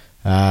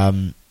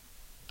 And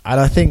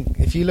I think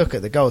if you look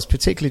at the goals,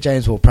 particularly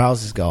James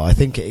Ward-Prowse's goal, I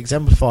think it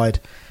exemplified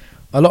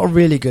a lot of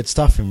really good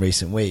stuff in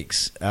recent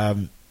weeks.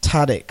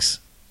 Tadic's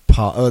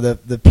part, or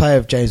the play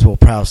of James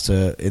Ward-Prowse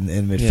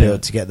in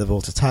midfield to get the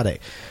ball to Tadic.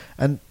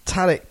 And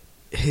Tadic,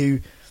 who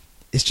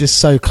is just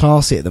so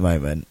classy at the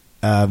moment,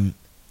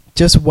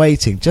 just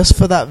waiting, just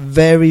for that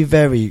very,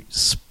 very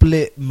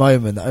split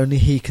moment that only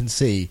he can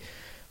see,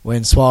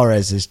 when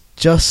Suarez is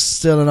just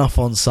still enough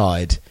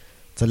onside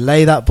to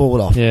lay that ball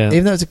off,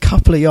 even though it's a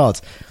couple of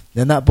yards,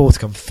 then that ball to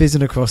come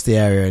fizzing across the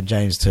area and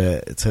James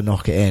to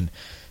knock it in.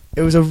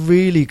 It was a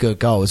really good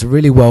goal. It was a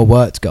really well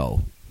worked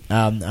goal,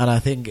 and I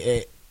think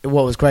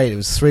what was great, it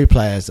was three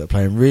players that were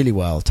playing really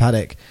well: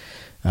 Tadic,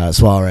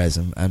 Suarez,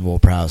 and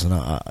Ward-Prowse,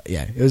 and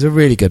it was a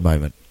really good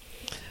moment.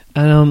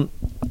 And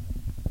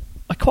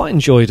I quite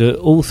enjoyed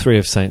all three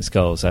of Saints'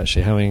 goals,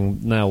 actually,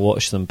 having now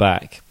watched them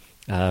back.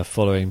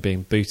 Following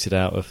being booted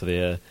out of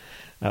the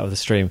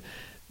stream.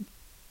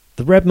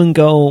 The Redmond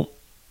goal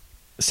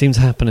seemed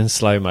to happen in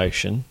slow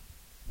motion.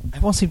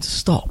 Everyone seemed to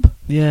stop.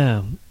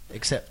 Yeah.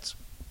 Except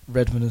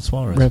Redmond and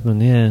Suarez.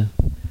 Redmond, yeah.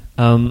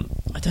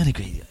 I don't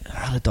agree.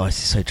 Allardyce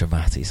is so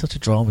dramatic. He's such a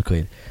drama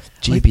queen.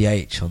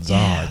 GBH on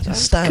Zaha.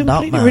 Just stand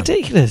up, man.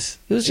 Ridiculous.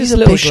 It was just a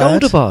little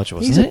shoulder barge,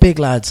 wasn't it? He's a big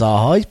lad,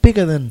 Zaha. He's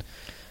bigger than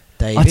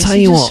Davies. I tell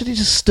you what. He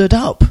just stood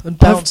up and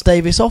bounced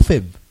Davies off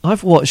him.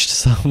 I've watched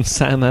some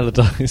Sam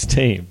Allardyce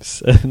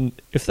teams, and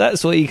if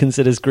that's what he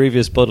considers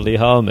grievous bodily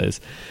harm is,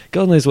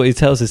 God knows what he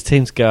tells his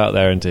team to go out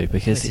there and do,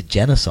 because it's a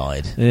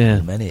genocide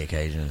on many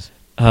occasions.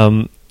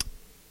 That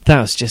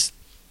was just,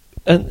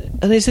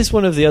 and is this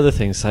one of the other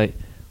things? Like,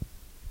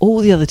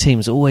 all the other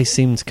teams always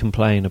seem to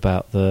complain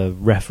about the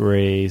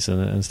referees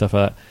and stuff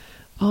like that.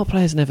 Our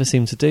players never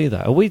seem to do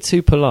that. Are we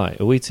too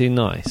polite? Are we too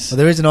nice? Well,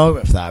 there is an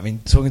argument for that. I mean,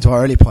 talking to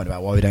our earlier point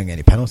about why we don't get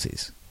any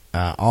penalties.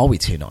 Are we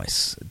too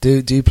nice?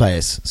 Do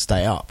players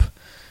stay up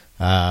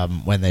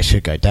when they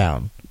should go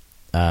down?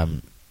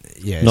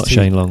 Not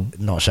Shane Long.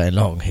 Not Shane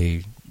Long,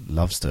 who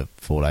loves to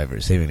fall over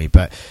it seemingly.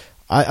 But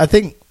I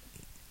think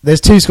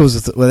there's two schools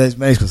of there's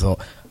many schools of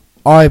thought.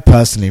 I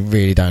personally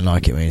really don't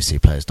like it when you see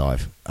players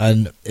dive,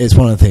 and it's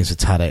one of the things with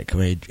Tadic. I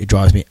mean, it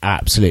drives me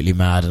absolutely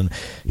mad. And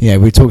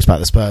we talked about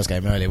the Spurs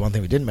game earlier. One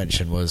thing we didn't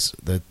mention was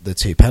the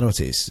two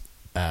penalties.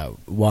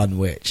 One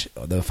which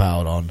they were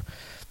fouled on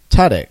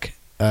Tadic.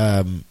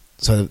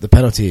 So the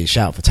penalty is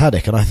shout for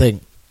Tadic, and I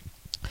think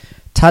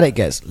Tadic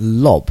gets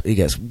lobbed. He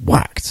gets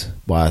whacked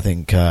by, I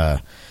think,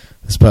 the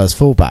Spurs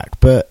fullback.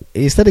 But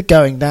instead of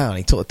going down,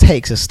 he sort of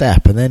takes a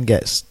step and then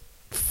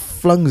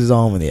flings his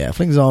arm in the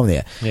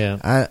air.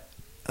 Yeah.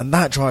 And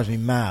that drives me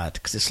mad,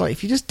 because it's like,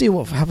 if you just do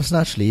what happens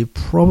naturally, you're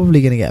probably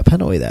going to get a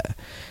penalty there.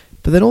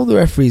 But then all the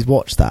referees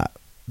watch that.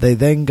 They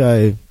then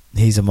go,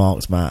 he's a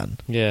marked man.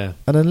 Yeah.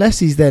 And unless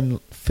he's then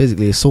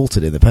physically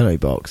assaulted in the penalty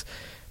box,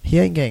 he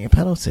ain't getting a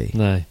penalty.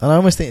 No. And I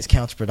almost think it's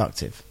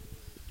counterproductive.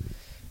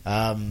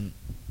 But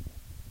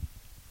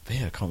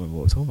yeah, I can't remember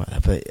what we're talking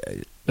about there.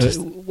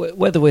 But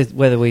whether we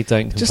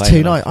don't complain just too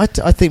enough. nice.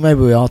 I think maybe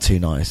we are too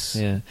nice.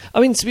 Yeah, I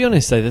mean, to be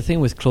honest though, the thing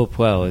with Claude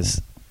Puel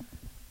is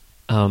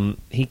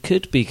he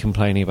could be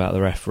complaining about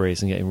the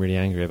referees and getting really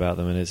angry about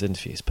them in his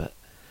interviews, but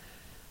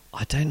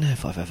I don't know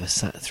if I've ever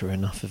sat through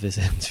enough of his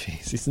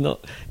interviews. He's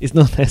not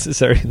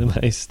necessarily the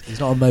most. He's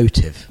not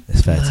emotive.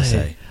 It's fair to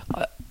say.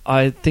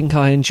 I think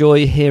I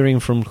enjoy hearing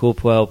from Claude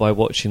Puel by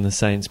watching the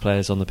Saints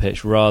players on the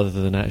pitch rather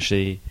than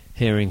actually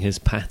hearing his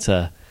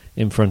patter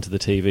in front of the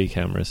TV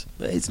cameras.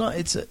 But it's not.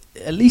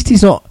 At least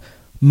he's not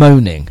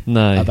moaning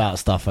No. about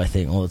stuff. I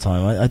think all the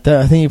time. I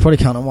think you probably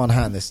count on one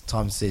hand this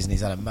time of the season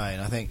he's had a moan.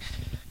 I think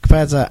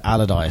compared to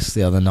Allardyce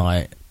the other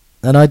night,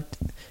 and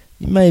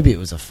maybe it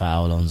was a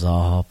foul on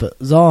Zaha, but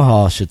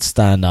Zaha should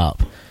stand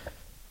up.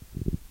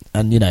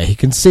 And, he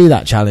can see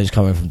that challenge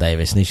coming from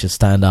Davis, and he should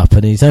stand up,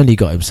 and he's only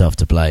got himself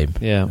to blame.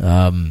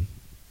 Yeah.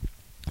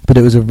 But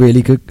it was a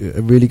really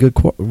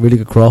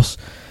good cross,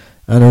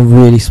 and a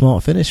really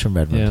smart finish from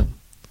Redmond.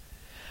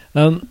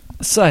 Yeah.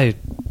 So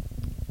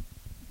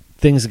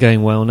things are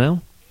going well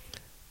now.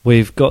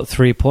 We've got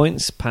 3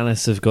 points.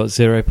 Palace have got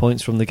 0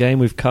 points from the game.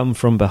 We've come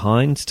from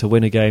behind to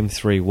win a game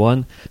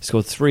 3-1.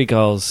 Scored 3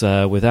 goals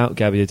without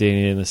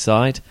Gabbiadini in the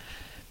side.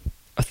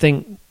 I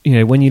think,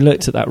 when you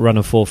looked at that run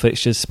of 4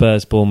 fixtures,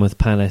 Spurs, Bournemouth,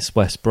 Palace,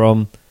 West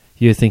Brom,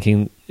 you're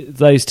thinking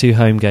those 2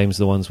 home games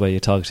are the ones where you're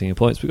targeting your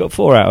points. We've got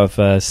 4 out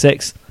of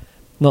 6.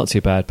 Not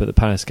too bad, but the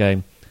Palace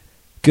game,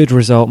 good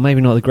result.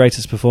 Maybe not the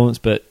greatest performance,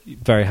 but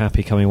very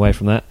happy coming away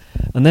from that.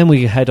 And then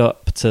we head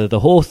up to the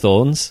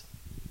Hawthorns,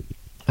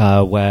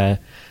 where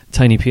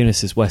Tony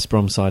Pulis' West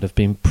Brom side have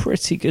been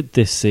pretty good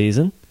this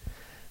season.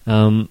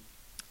 And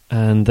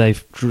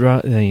they've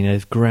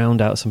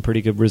ground out some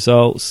pretty good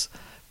results.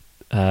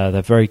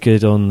 They're very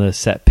good on the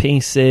set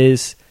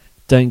pieces,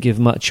 don't give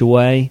much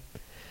away,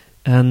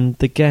 and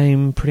the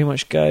game pretty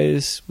much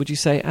goes, would you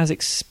say, as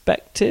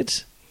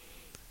expected?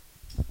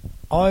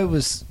 I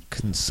was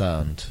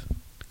concerned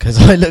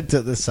because I looked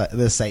at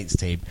the Saints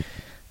team,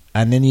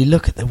 and then you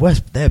look at the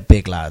West, they're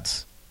big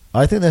lads.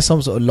 I think there's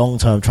some sort of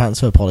long-term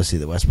transfer policy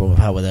that West Brom have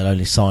had where they'll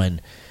only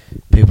sign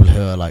people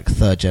who are like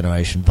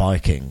third-generation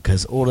Viking,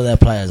 because all of their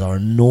players are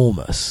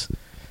enormous.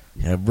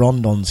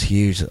 Rondon's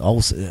huge.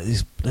 Also,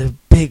 they're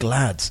big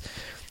lads.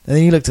 And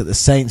then you looked at the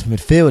Saints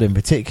midfield in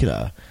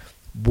particular.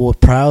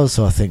 Ward-Prowse,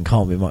 who I think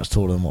can't be much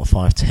taller than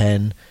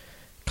 5'10".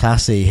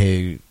 Classy,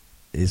 who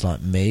is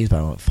like me, he's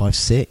about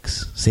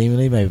 5'6",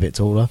 seemingly, maybe a bit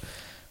taller.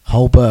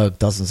 Holberg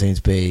doesn't seem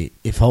to be.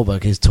 If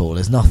Holberg is tall,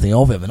 there's nothing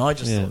of him. And I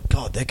just thought,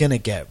 God, they're going to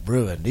get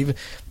ruined.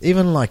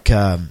 Even like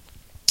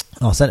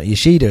centre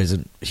Yoshida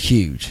isn't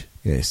huge.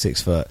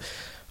 6 foot.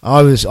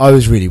 I was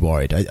really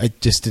worried. I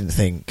just didn't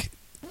think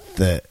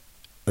that.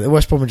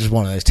 West Brom are just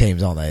one of those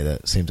teams, aren't they,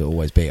 that seem to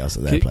always beat us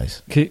at their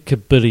place.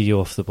 Could bully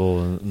you off the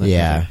ball. And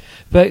yeah.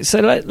 But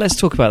so let's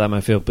talk about that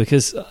midfield,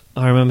 because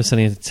I remember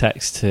sending a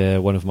text to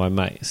one of my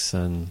mates,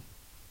 and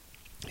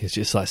he was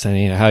just like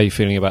saying, how are you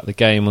feeling about the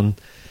game on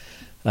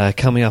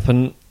coming up?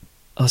 And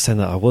I was saying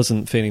that I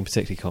wasn't feeling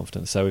particularly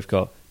confident. So we've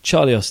got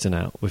Charlie Austin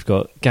out, we've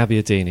got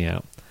Gabbiadini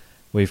out,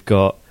 we've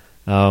got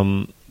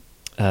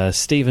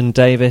Stephen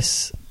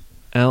Davis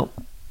out,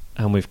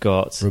 and we've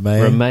got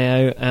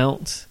Romeo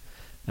out.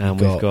 And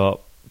we've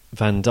got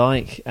Van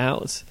Dijk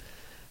out.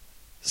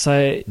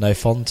 So no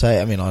Fonte.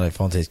 I know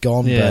Fonte's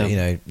gone,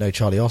 but no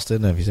Charlie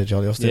Austin. Have you said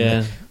Charlie Austin?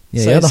 Yeah.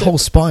 So the whole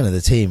spine of the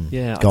team.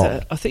 Yeah,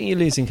 gone. I think you're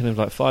losing kind of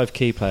like 5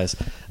 key players.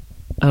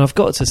 And I've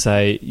got to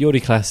say,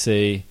 Jordi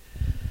Clasie,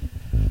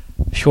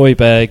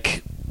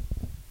 Højbjerg,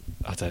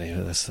 I don't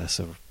know. That's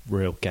a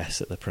real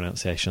guess at the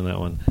pronunciation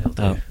on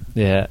that one.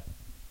 Yeah.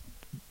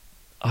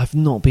 I've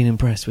not been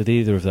impressed with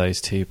either of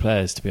those 2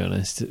 players, to be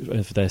honest,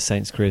 of their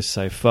Saints careers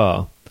so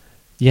far.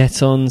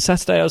 Yet on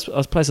Saturday, I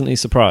was pleasantly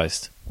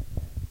surprised.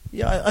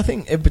 Yeah, I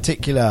think in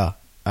particular,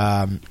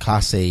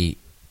 Clasie,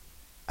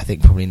 I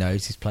think probably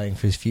knows he's playing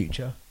for his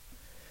future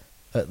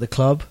at the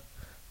club.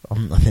 I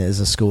think there's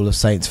a school of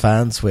Saints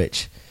fans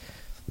which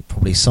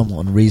probably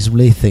somewhat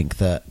unreasonably think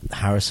that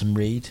Harrison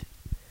Reed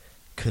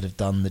could have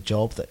done the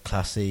job that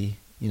Clasie,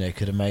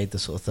 could have made the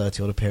sort of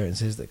 30 odd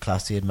appearances that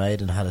Clasie had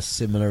made and had a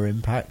similar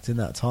impact in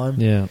that time.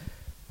 Yeah.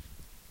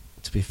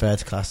 To be fair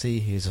to Clasie,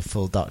 he's a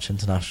full Dutch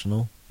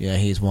international.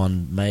 He's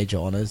won major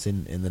honours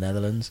in the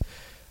Netherlands.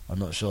 I'm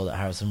not sure that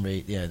Harrison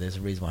Reed. There's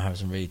a reason why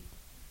Harrison Reed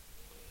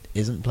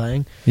isn't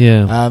playing.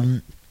 Yeah.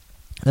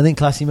 I think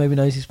Clasie maybe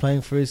knows he's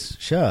playing for his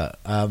shirt.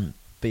 But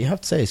you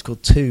have to say he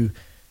scored 2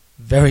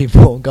 very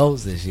important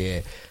goals this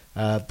year.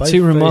 Both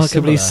 2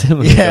 remarkably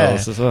similar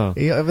goals as well.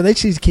 But they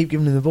just keep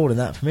giving him the ball in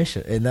that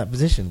position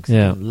because he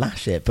can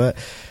lash it. But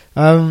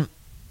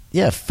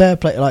fair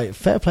play.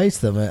 Fair play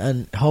to them.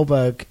 And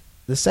Holberg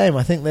the same.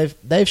 I think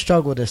they've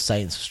struggled as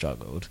Saints have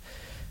struggled.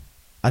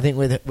 I think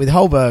with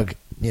Holberg,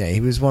 he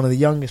was one of the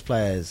youngest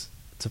players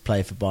to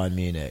play for Bayern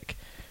Munich.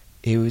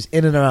 He was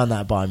in and around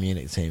that Bayern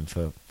Munich team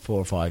for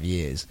 4 or 5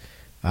 years.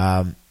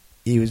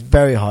 He was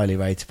very highly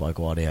rated by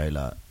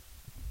Guardiola.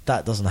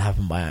 That doesn't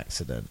happen by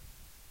accident.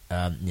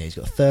 He's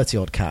got 30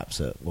 odd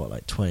caps at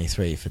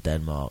 23 for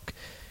Denmark.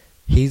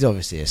 He's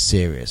obviously a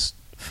serious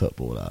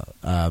footballer.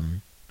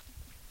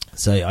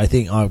 So I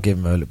think I'll give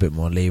him a little bit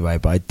more leeway,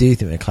 but I do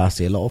think with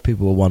Classy, a lot of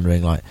people were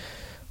wondering, like,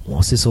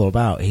 what's this all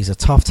about? He's a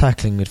tough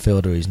tackling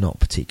midfielder who's not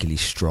particularly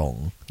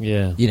strong.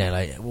 Yeah.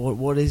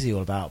 What is he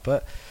all about?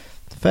 But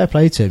fair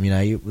play to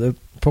him, there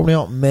probably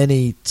aren't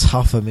many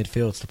tougher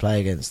midfields to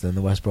play against than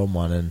the West Brom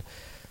one, and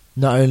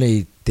not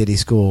only did he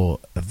score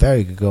a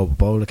very good goal, but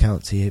by all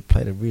accounts he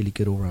played a really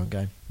good all-round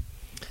game.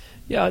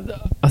 Yeah,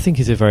 I think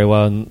he did very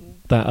well. And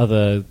that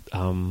other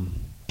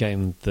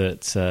game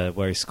that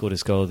where he scored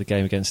his goal, the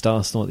game against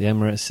Arsenal at the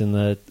Emirates in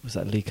was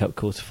that League Cup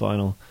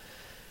quarter-final,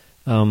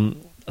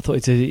 I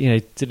thought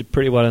he did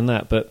pretty well in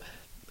that, but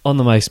on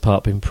the most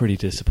part been pretty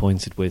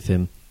disappointed with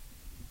him.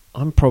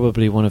 I'm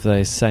probably one of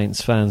those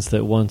Saints fans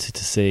that wanted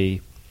to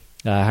see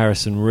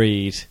Harrison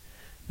Reed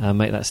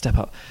make that step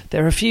up.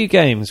 There are a few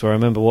games where I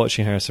remember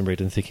watching Harrison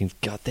Reed and thinking,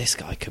 God, this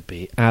guy could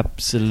be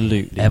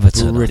absolutely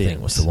Everton, brilliant. I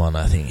think, was the one.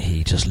 I think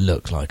he just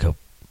looked like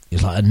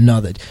he's like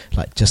another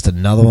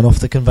one off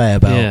the conveyor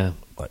belt. Yeah.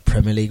 Like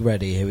Premier League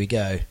ready, here we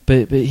go.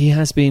 But he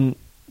has been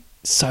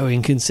so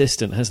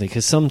inconsistent, hasn't he?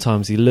 Because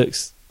sometimes he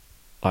looks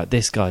like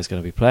this guy's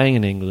going to be playing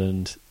in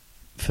England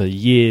for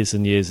years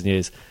and years and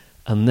years,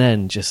 and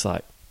then just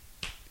like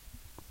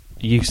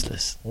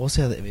useless. What's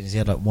the other? He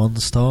had like one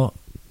start,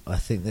 I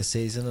think, this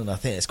season, and I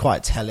think it's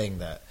quite telling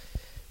that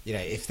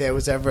if there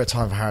was ever a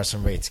time for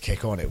Harrison Reed to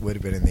kick on, it would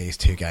have been in these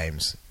two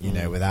games.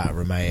 Without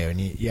Romeo, and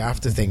you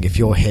have to think, if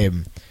you're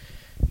him,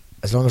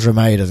 as long as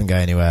Romeo doesn't go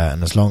anywhere,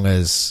 and as long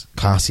as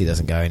Classy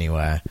doesn't go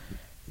anywhere,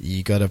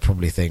 you got to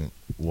probably think,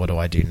 what do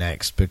I do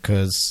next?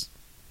 Because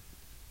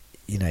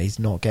he's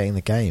not getting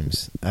the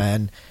games.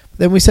 And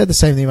then we said the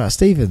same thing about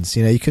Stevens.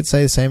 You could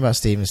say the same about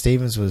Stevens.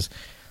 Stevens was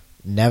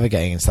never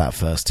getting into that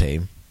first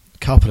team. A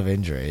couple of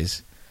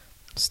injuries.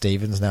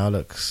 Stevens now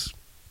looks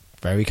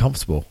very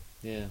comfortable.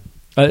 Yeah,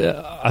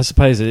 I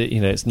suppose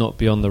it's not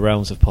beyond the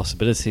realms of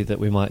possibility that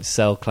we might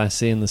sell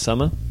Classy in the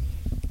summer,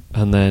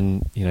 and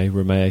then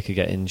Romeo could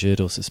get injured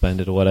or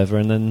suspended or whatever,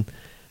 and then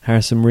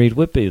Harrison Reed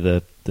would be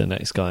the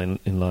next guy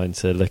in line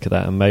to look at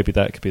that, and maybe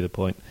that could be the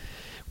point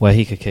where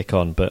he could kick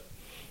on, but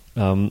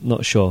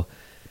not sure.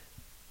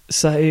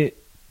 So,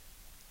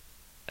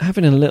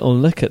 having a little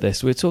look at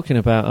this, we're talking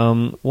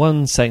about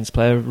one Saints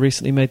player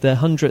recently made their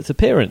 100th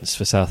appearance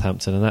for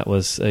Southampton, and that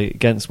was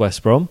against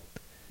West Brom.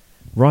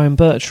 Ryan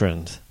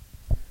Bertrand.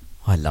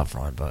 I love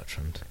Ryan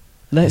Bertrand.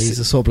 He's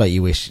the sort of bloke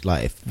you wish,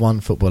 like, if one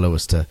footballer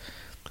was to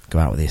go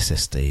out with the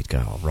assist, he'd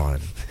go, "Oh,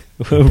 Ryan."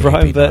 Will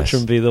Ryan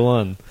Bertrand be the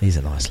one? He's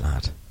a nice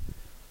lad.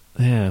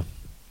 Yeah.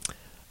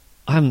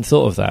 I hadn't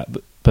thought of that,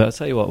 but I'll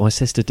tell you what, my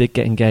sister did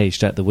get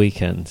engaged at the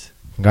weekend.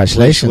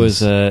 Congratulations.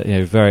 Which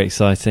was very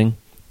exciting.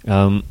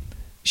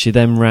 She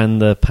then ran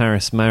the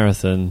Paris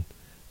Marathon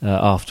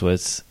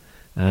afterwards,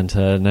 and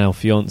her now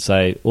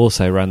fiancé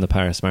also ran the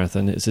Paris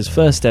Marathon. It's his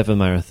first ever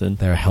marathon.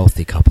 They're a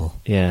healthy couple.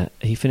 Yeah,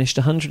 he finished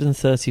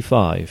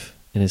 135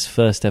 in his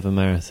first ever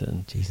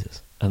marathon.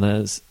 Jesus. And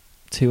that's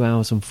 2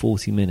 hours and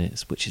 40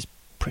 minutes, which is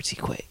pretty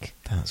quick.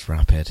 That's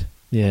rapid.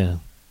 Yeah.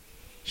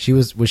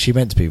 Was she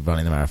meant to be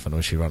running the marathon, or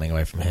was she running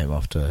away from him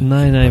after?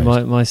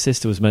 No. My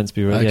sister was meant to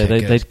be running.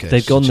 Okay, yeah,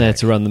 they'd gone there check.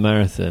 to run the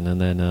marathon, and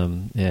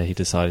then he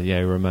decided,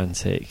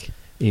 romantic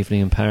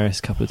evening in Paris,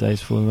 a couple of days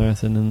before the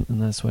marathon,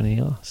 and that's when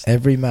he asked.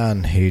 Every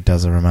man who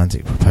does a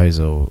romantic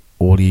proposal,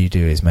 all you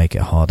do is make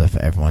it harder for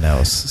everyone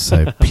else.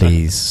 So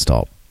please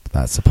stop.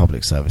 That's a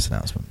public service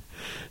announcement.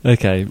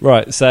 Okay,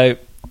 right. So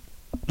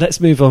let's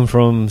move on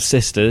from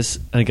sisters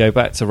and go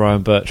back to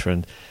Ryan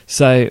Bertrand.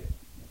 So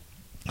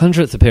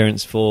 100th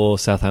appearance for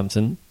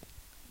Southampton.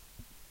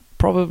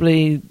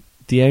 Probably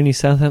the only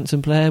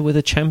Southampton player with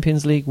a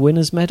Champions League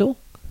winners medal.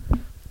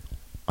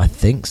 I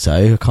think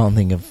so. I can't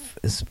think of.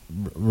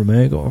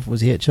 Romero,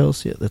 was he at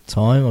Chelsea at the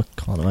time? I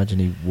can't imagine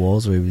he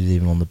was, or he was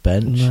even on the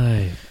bench.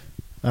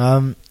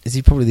 No. Is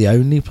he probably the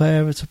only player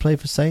ever to play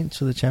for Saints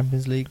for the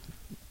Champions League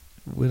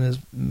winners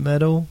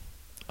medal?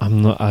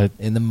 I'm not.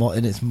 In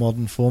its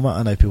modern format.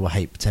 I know people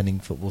hate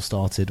pretending football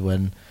started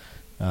when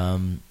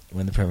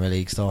the Premier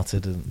League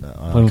started, and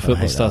when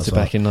football started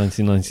back in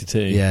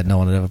 1992. Yeah, no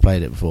one had ever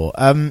played it before.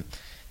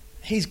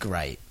 He's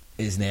great,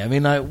 isn't he? I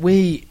mean,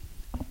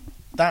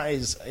 that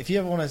is, if you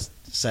ever want to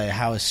say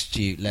how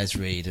astute Les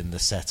Reed and the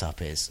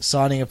setup is,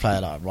 signing a player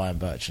like Ryan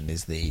Bertrand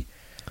is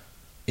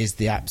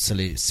the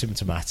absolute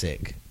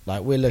symptomatic.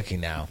 Like, we're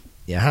looking now,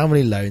 how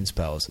many loan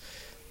spells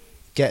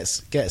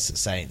gets at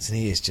Saints, and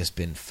he has just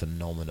been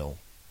phenomenal.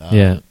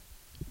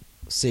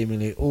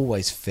 Seemingly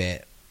always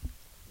fit,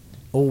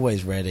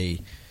 always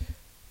ready,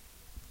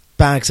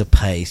 bags of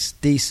pace,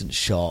 decent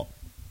shot,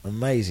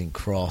 amazing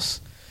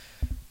cross.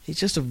 He's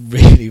just a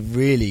really,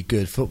 really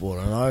good footballer,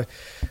 and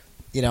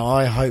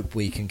I hope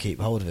we can keep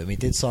hold of him. He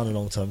did sign a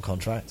long-term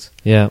contract.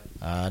 Yeah.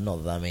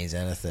 Not that means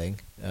anything,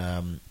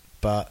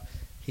 but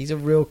he's a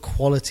real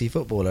quality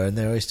footballer, and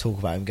they always talk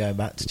about him going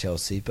back to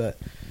Chelsea. But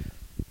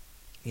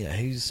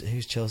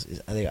who's Chelsea?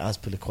 I think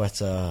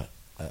Azpilicueta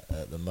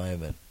at the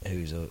moment,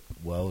 who's a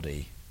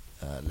worldie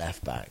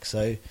left back.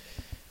 So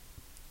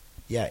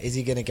yeah, is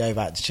he going to go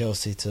back to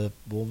Chelsea to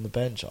warm the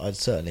bench? I'd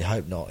certainly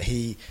hope not.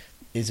 He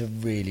is a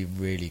really,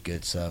 really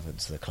good servant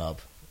to the club,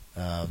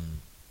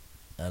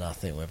 and I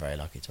think we're very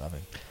lucky to have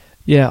him.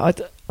 Yeah,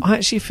 I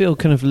actually feel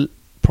kind of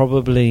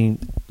probably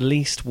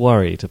least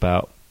worried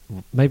about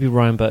maybe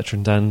Ryan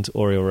Bertrand and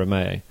Oriol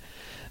Romeu.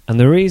 And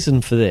the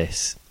reason for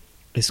this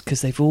is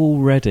because they've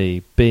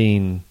already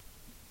been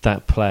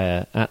that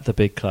player at the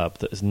big club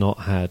that has not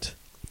had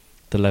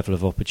the level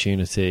of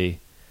opportunity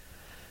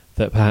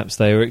that perhaps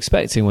they were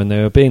expecting when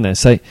they were being there.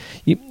 So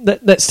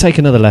let's take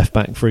another left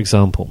back, for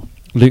example,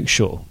 Luke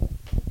Shaw.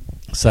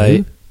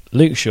 So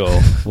Luke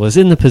Shaw was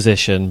in the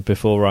position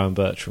before Ryan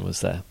Bertrand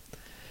was there.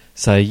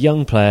 So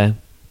young player,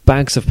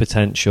 bags of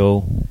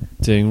potential,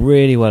 doing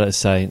really well at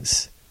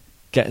Saints,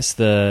 gets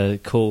the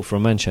call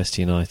from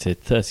Manchester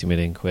United, 30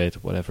 million quid,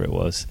 whatever it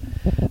was,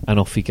 and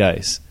off he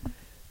goes.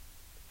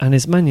 And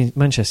his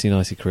Manchester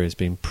United career has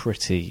been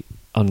pretty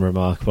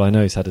unremarkable. I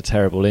know he's had a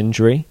terrible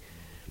injury,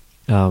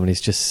 and he's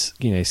just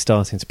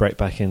starting to break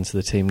back into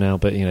the team now,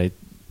 but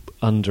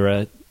under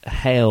a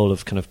hail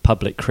of kind of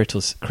public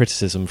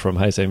criticism from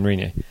Jose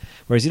Mourinho.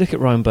 Whereas you look at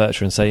Ryan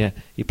Bertrand and say, yeah,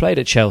 he played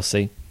at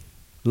Chelsea,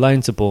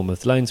 loan to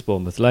Bournemouth, loan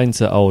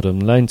to Oldham,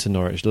 loan to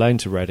Norwich, loan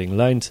to Reading,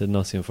 loan to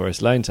Nottingham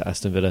Forest, loan to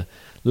Aston Villa,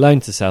 loan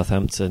to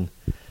Southampton,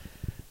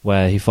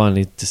 where he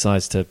finally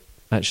decides to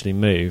actually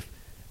move.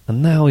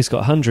 And now he's got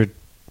 100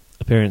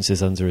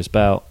 appearances under his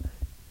belt.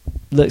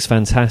 Looks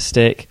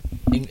fantastic.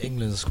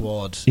 England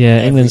squad.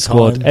 Yeah, England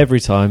squad every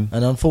time.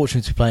 And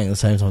unfortunately, to be playing at the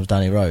same time as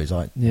Danny Rose.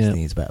 I think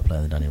he's a better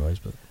player than Danny Rose.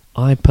 But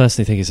I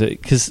personally think it's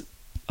because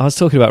I was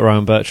talking about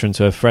Ryan Bertrand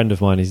to a friend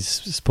of mine who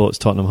supports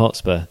Tottenham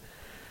Hotspur,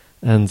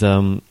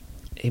 and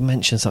he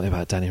mentioned something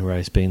about Danny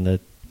Rose being the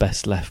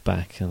best left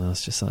back, and I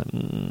was just like,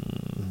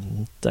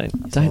 don't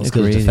agree. As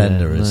good a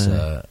defender as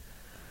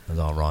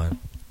our Ryan.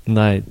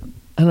 No,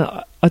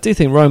 and I do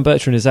think Ryan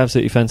Bertrand is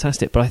absolutely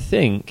fantastic, but I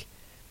think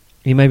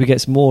he maybe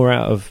gets more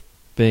out of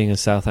being a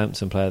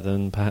Southampton player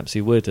than perhaps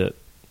he would at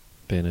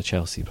being a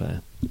Chelsea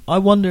player. I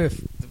wonder if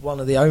one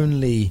of the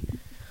only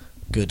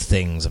good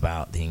things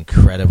about the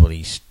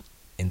incredibly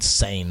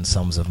insane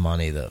sums of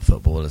money that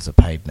footballers are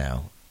paid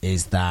now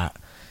is that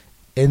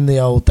in the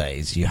old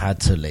days you had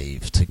to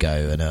leave to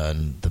go and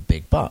earn the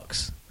big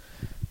bucks.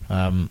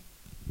 And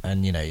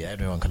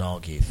everyone can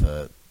argue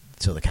for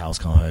till the cows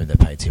come home they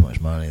pay too much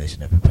money, they should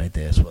never be paid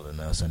this, well the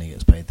nurse only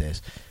gets paid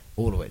this,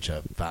 all of which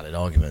are valid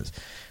arguments.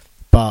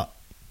 But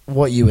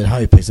what you would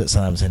hope is that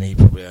Southampton, he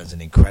probably earns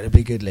an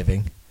incredibly good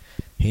living.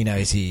 He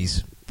knows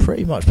he's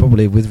pretty much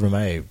probably with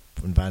Romeu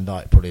and Van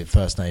Dijk probably the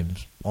first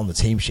names on the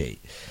team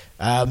sheet,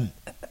 and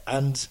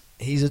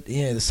he's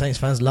the Saints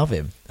fans love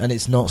him, and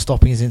it's not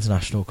stopping his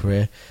international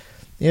career.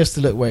 He has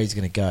to look where he's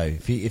going to go.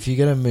 If you're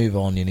going to move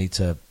on, you need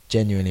to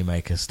genuinely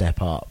make a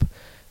step up.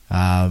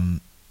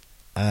 And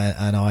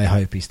I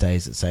hope he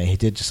stays at Saints. He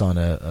did just sign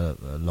a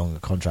longer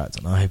contract,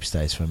 and I hope he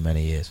stays for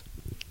many years.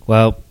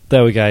 Well,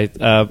 there we go.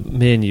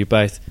 Me and you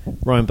both.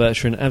 Ryan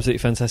Bertrand, absolutely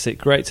fantastic.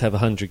 Great to have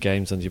 100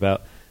 games under your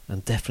belt,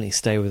 and definitely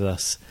stay with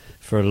us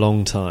for a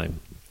long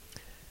time.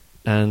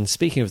 And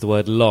speaking of the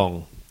word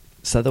long,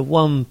 so the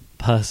one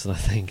person I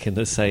think in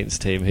the Saints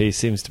team who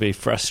seems to be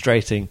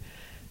frustrating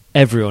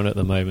everyone at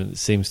the moment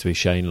seems to be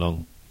Shane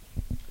Long.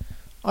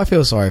 I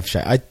feel sorry for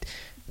Shane.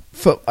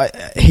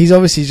 He's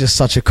obviously just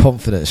such a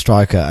confident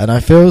striker, and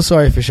I feel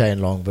sorry for Shane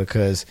Long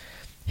because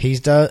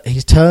he's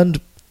turned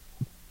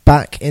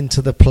back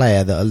into the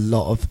player that a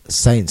lot of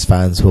Saints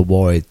fans were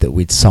worried that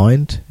we'd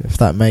signed, if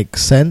that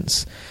makes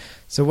sense.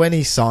 So when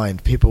he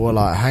signed, people were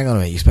like, hang on a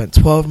minute, you spent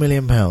 £12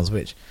 million,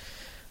 which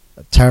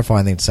a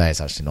terrifying thing to say.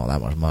 It's actually not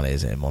that much money,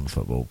 is it, in modern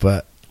football?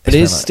 But it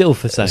is still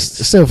for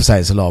Saints. Still for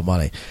Saints, a lot of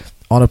money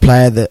on a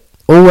player that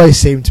always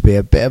seemed to be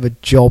a bit of a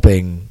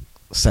jobbing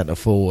centre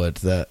forward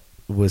that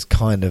was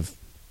kind of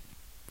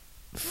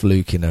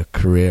fluking a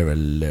career a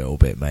little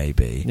bit,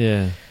 maybe.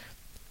 Yeah.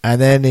 And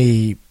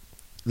then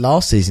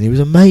last season he was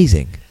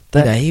amazing.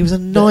 He was a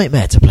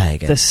nightmare to play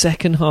against. The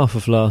second half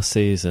of last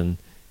season,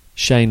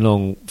 Shane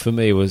Long for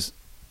me was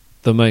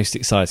the most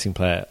exciting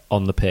player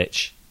on the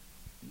pitch.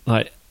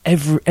 Like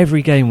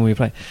every game when we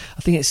played,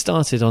 I think it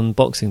started on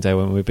Boxing Day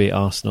when we beat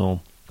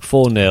Arsenal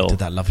 4-0. He did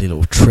that lovely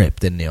little trip,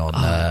 didn't he, on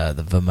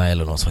the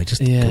Vermeulen or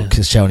something?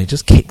 Because Shelny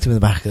just kicked him in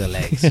the back of the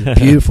legs. A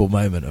beautiful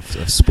moment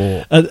of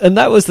sport. And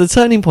that was the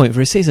turning point for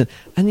his season.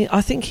 And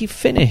I think he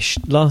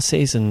finished last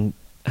season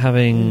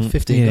having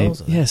 15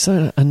 goals. Yeah,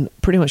 so and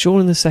pretty much all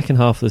in the second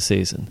half of the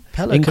season.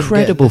 Pella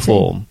incredible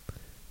form.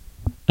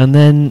 And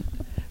then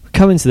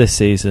come into this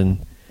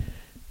season,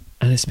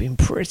 and it's been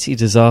pretty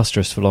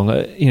disastrous for long.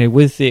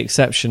 With the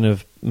exception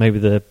of maybe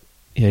the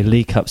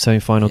League Cup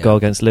semi-final goal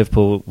against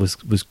Liverpool was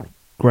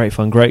great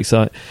fun, great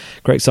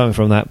excitement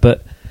from that.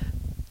 But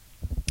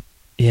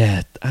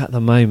yeah, at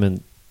the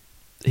moment,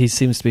 he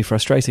seems to be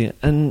frustrating,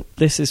 and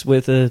this is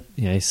with a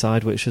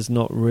side which has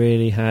not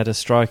really had a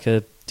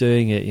striker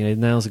doing it.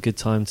 Now's a good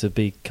time to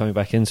be coming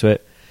back into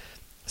it.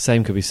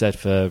 Same could be said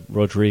for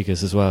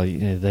Rodriguez as well.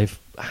 They've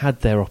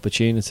had their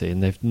opportunity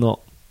and they've not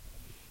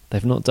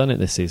They've not done it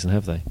this season,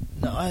 have they?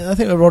 No, I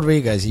think with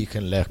Rodriguez, you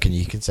can look and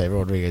you can say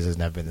Rodriguez has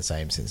never been the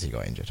same since he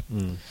got injured.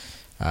 Mm.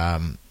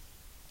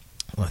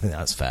 I think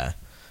that's fair,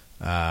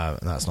 and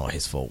that's not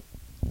his fault.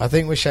 I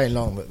think with Shane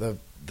Long,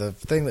 the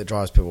thing that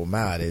drives people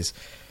mad is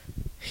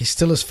he's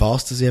still as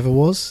fast as he ever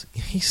was.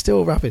 He's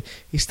still rapid.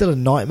 He's still a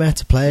nightmare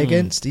to play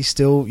against. He's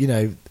still, we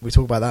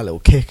talk about that little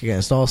kick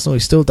against Arsenal. He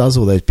still does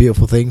all those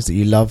beautiful things that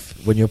you love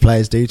when your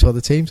players do to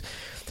other teams.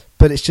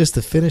 But it's just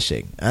the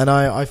finishing. And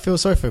I feel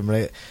sorry for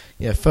him.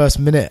 First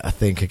minute, I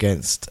think,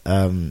 against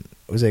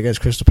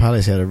Crystal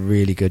Palace, he had a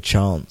really good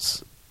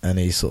chance. And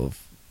he sort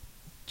of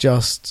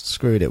just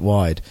screwed it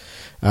wide.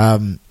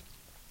 And,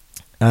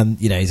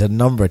 he's had a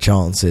number of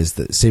chances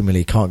that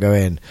seemingly can't go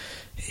in.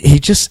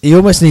 He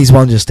almost needs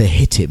one just to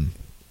hit him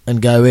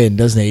and go in,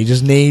 doesn't he? He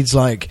just needs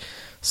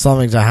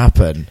something to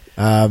happen.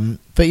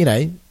 But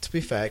to be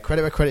fair,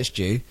 credit where credit's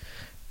due.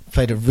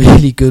 Played a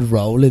really good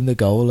role in the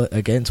goal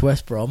against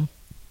West Brom.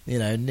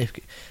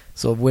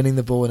 Sort of winning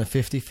the ball in a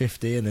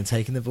 50-50 and then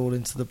taking the ball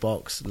into the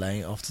box,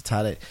 laying it off to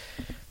Tadic.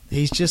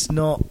 He's just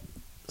not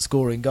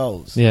scoring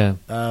goals. Yeah.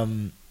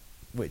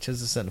 Which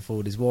as a centre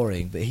forward is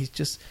worrying. But he's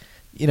just,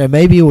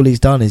 maybe all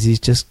he's done is he's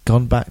just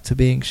gone back to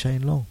being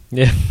Shane Long.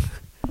 Yeah.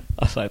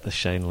 I like the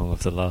Shane Long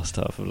of the last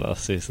half of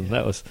last season.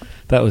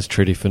 That was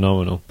truly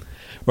phenomenal.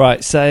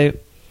 Right, so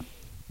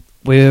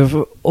we've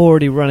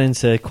already run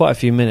into quite a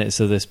few minutes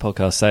of this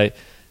podcast. So I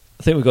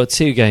think we've got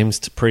 2 games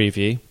to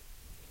preview.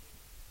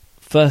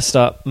 First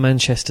up,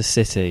 Manchester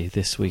City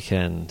this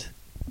weekend.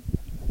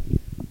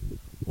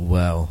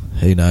 Well,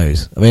 who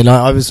knows? I mean,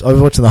 I was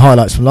watching the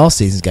highlights from last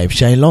season's game.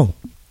 Shane Long.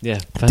 Yeah,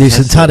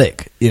 Dusan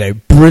Tadic,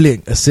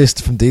 brilliant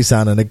assist from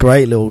Dusan and a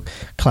great little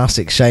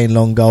classic Shane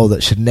Long goal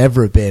that should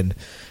never have been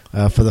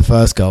for the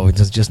first goal,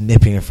 just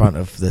nipping in front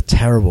of the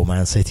terrible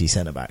Man City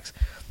centre-backs.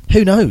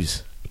 Who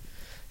knows?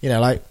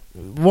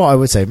 What I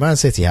would say, Man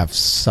City have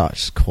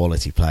such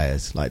quality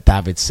players, like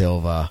David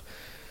Silva,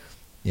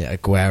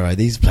 Aguero.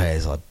 These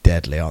players are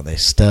deadly, aren't they?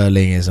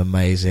 Sterling is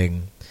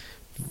amazing.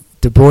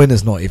 De Bruyne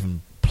is not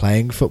even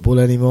playing football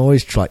anymore.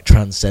 He's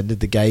transcended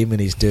the game and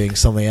he's doing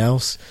something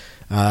else.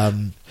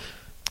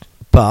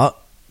 But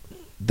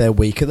they're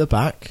weak at the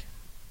back.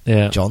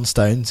 Yeah. John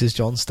Stones is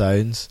John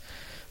Stones.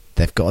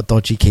 They've got a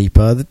dodgy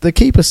keeper. The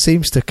keeper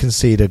seems to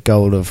concede a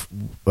goal of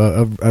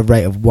a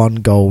rate of 1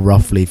 goal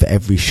roughly for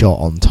every shot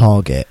on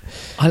target.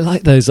 I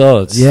like those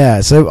odds.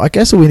 Yeah, so I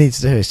guess all we need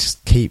to do is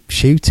just keep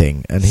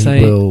shooting, and he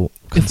will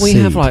concede.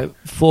 If we have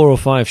 4 or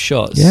 5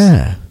 shots,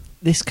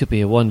 this could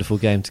be a wonderful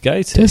game to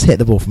go to. Just hit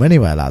the ball from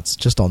anywhere, lads,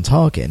 just on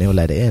target, and he'll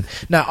let it in.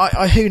 Now,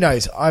 who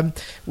knows?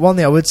 One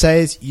thing I would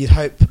say is you'd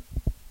hope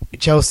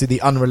Chelsea,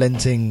 the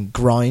unrelenting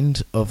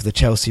grind of the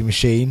Chelsea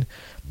machine,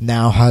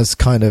 now has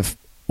kind of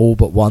all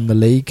but won the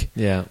league.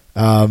 Yeah.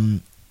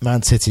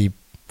 Man City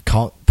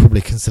can't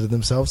probably consider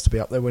themselves to be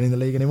up there winning the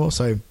league anymore,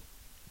 so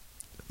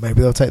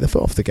maybe they'll take their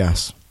foot off the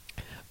gas.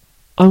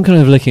 I'm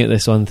kind of looking at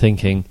this one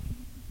thinking,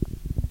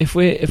 if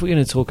we're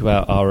going to talk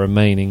about our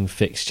remaining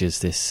fixtures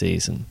this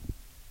season,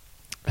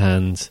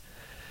 and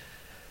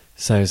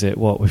so is it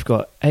we've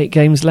got 8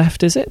 games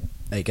left, is it?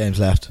 8 games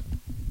left.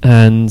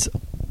 And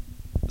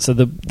so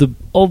the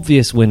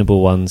obvious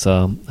winnable ones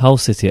are Hull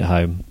City at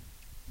home,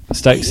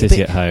 Stoke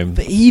City at home.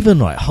 But even,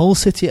 Hull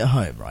City at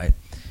home, right?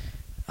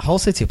 Hull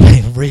City are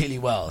playing really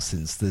well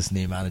since this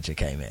new manager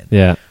came in.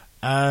 Yeah.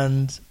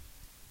 And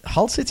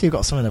Hull City have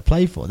got something to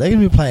play for. They're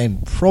going to be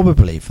playing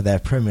probably for their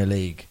Premier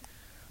League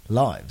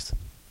lives.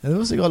 And they've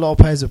also got a lot of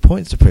players with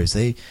points to prove.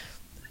 So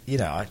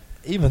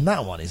even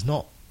that one is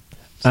not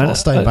a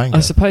stone banger. I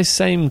suppose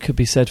same could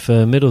be said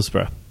for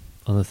Middlesbrough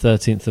on the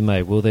 13th of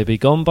May. Will they be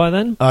gone by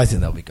then? I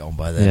think they'll be gone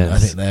by then. Yes. I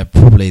think they're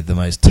probably the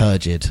most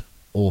turgid,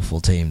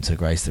 awful team to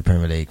grace the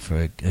Premier League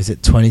for, is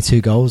it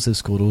 22 goals they've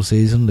scored all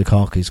season?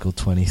 Lukaku scored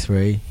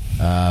 23.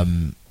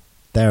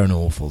 They're an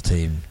awful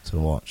team to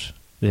watch.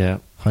 Yeah.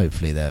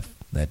 Hopefully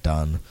they're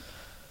done.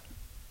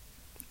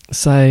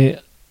 So,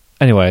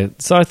 anyway,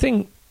 I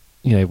think,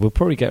 we'll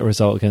probably get a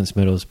result against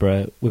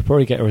Middlesbrough. We'll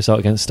probably get a result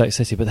against Stoke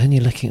City, but then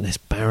you're looking at this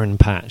barren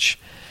patch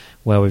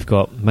where we've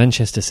got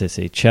Manchester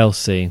City,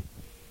 Chelsea,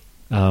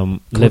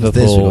 Liverpool.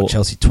 We've got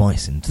Chelsea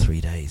twice in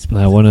 3 days.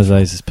 No, one of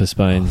those is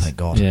postponed. Oh, thank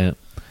God. Yeah.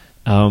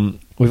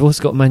 We've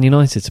also got Man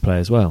United to play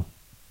as well.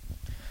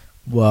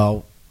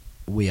 Well,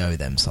 we owe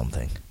them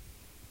something.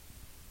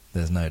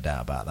 There's no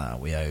doubt about that.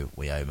 We owe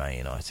Man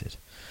United.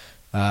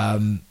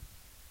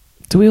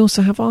 Do we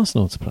also have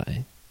Arsenal to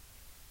play?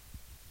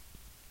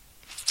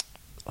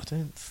 I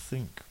don't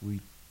think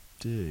we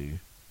do.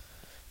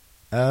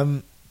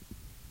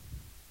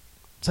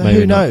 So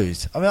Maybe who not.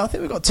 knows? I mean, I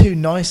think we've got 2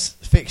 nice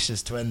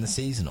fixtures to end the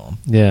season on.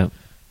 Yeah.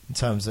 In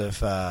terms of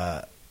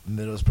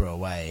Middlesbrough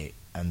away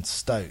and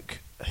Stoke,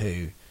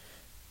 who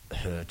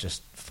are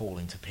just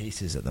falling to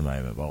pieces at the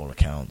moment by all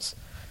accounts.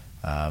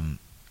 At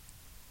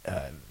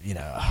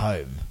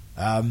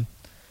home.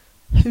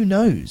 Who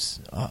knows?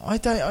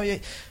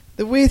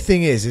 The weird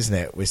thing is, isn't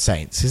it, with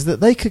Saints, is that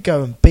they could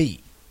go and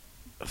beat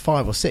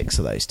 5 or 6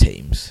 of those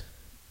teams,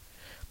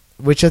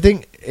 which I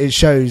think it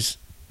shows.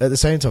 At the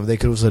same time, they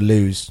could also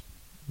lose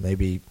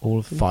maybe All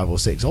of them? 5 or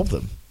 6 of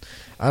them.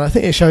 And I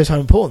think it shows how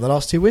important the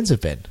last 2 wins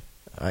have been.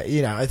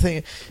 I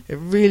think it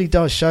really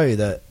does show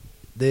that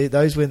the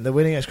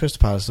winning against Crystal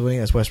Palace, the winning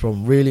against West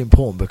Brom, really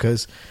important,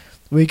 because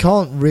we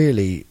can't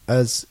really,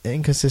 as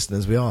inconsistent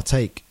as we are,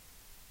 take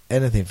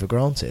anything for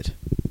granted.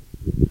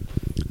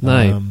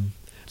 No.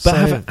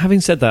 But So-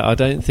 having said that, I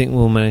don't think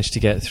we'll manage to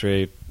get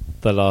through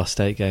the last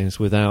 8 games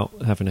without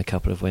having a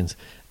couple of wins.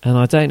 And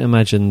I don't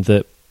imagine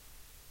that.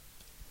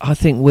 I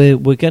think we're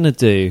going to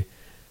do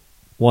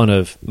one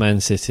of Man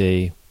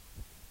City,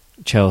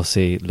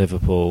 Chelsea,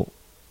 Liverpool,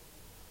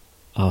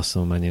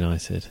 Arsenal, Man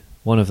United.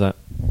 One of that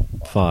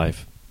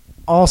 5.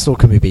 Arsenal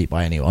can be beat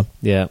by anyone.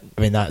 Yeah.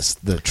 I mean, that's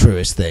the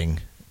truest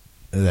thing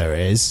there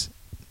is.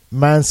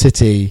 Man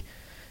City,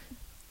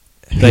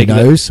 who They-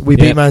 knows? We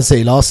yeah. beat Man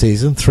City last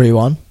season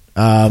 3-1.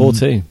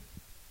 4-2.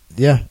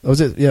 Yeah, that was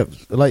it. Yeah,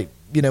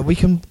 we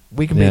can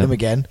beat Yeah. them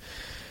again.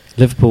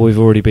 Liverpool we've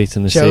already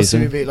beaten this Chelsea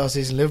season. we beat last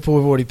season. Liverpool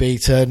we've already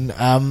beaten.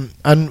 And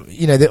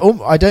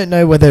I don't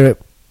know whether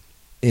it,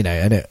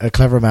 and a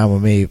clever man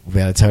with me will be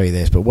able to tell you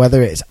this, but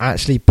whether it's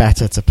actually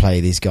better to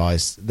play these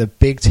guys, the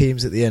big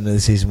teams at the end of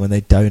the season, when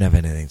they don't have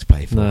anything to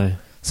play for. No.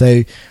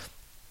 So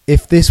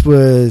if this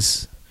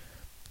was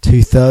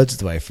 2/3 of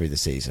the way through the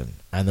season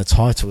and the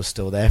title was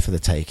still there for the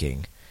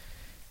taking,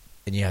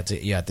 and you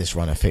had this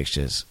run of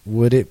fixtures,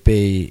 would it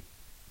be?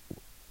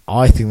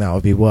 I think that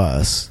would be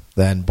worse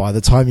than by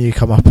the time you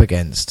come up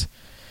against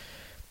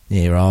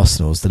your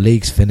Arsenals, the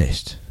league's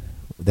finished.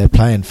 They're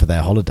playing for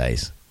their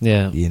holidays,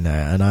 Yeah.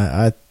 and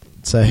I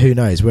so who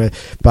knows? But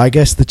I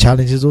guess the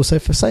challenge is also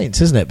for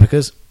Saints, isn't it?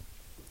 Because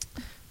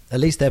at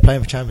least they're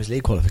playing for Champions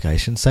League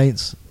qualification.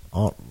 Saints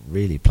aren't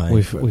really playing.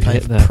 We've playing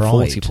hit for that pride.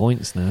 40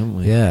 points now, haven't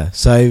we? Yeah.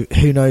 So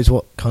who knows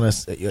what kind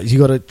of you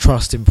got to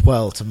trust him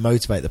well to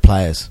motivate the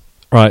players.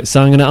 Right,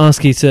 so I'm going to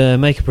ask you to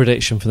make a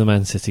prediction for the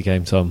Man City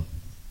game, Tom.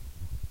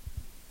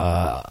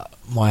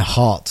 My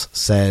heart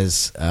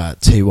says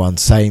 2-1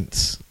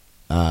 Saints.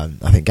 I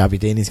think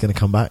Gabbiadini's going to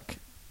come back,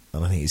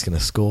 and I think he's going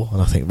to score,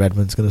 and I think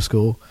Redmond's going to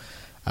score.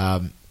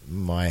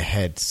 My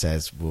head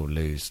says we'll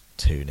lose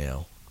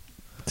 2-0.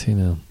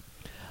 2-0.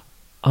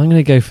 I'm going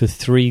to go for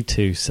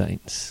 3-2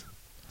 Saints.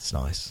 That's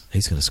nice.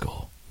 He's going to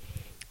score.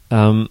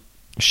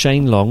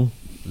 Shane Long,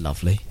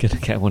 Lovely. going to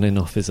get one in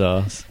off his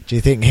arse. Do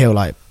you think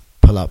he'll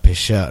pull up his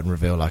shirt and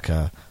reveal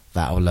a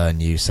That'll Learn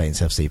You Saints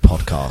FC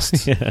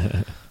podcast?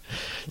 Yeah.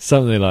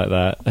 Something like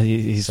that.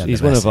 He's Send a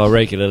one of message. our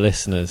regular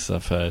listeners,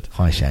 I've heard.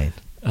 Hi, Shane.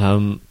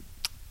 Who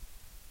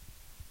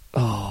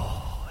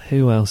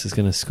else is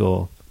going to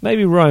score?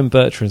 Maybe Ryan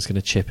Bertrand's going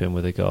to chip in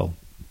with a goal.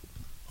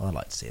 I'd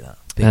like to see that.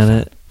 Big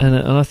fan. And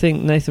I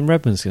think Nathan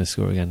Redmond's going to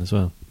score again as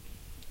well.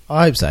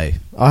 I hope so.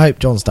 I hope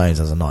John Stones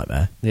has a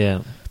nightmare.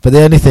 Yeah. But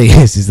the only thing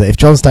is that if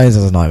John Stones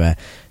has a nightmare,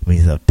 it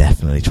means they'll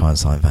definitely try and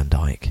sign Van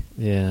Dijk.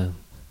 Yeah.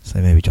 So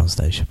maybe John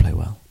Stones should play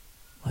well.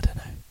 I don't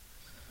know.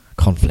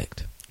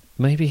 Conflict.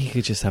 Maybe he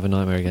could just have a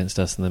nightmare against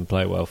us and then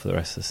play well for the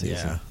rest of the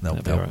season.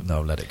 That'd be all right.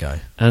 they'll let it go.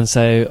 And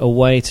so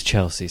away to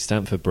Chelsea,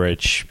 Stamford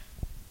Bridge.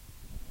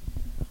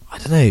 I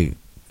don't know.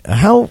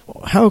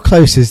 How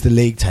close is the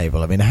league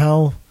table? I mean,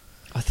 how...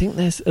 I think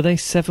are they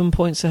 7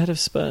 points ahead of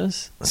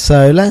Spurs?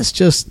 So let's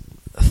just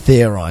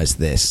theorise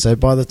this. So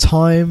by the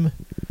time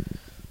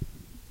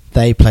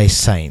they play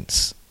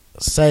Saints,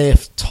 say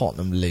if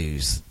Tottenham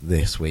lose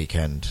this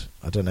weekend,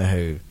 I don't know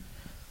who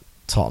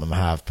Tottenham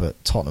have,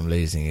 but Tottenham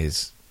losing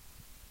is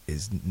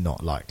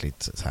not likely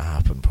to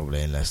happen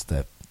probably unless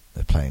they're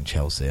playing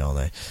Chelsea, aren't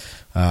they?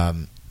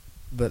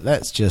 But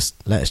let's just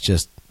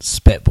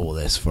spitball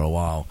this for a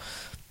while.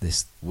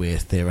 This weird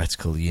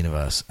theoretical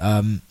universe.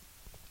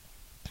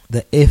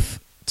 That if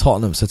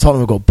Tottenham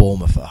have got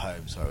Bournemouth at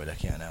home, so we're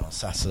looking at now on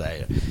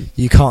Saturday.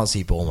 You can't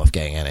see Bournemouth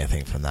getting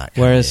anything from that.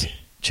 Can Whereas you?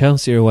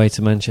 Chelsea are away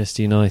to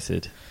Manchester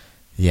United.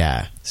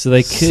 Yeah. So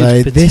they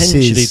could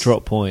potentially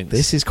drop points.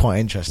 This is quite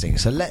interesting.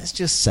 So let's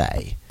just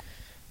say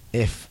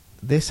if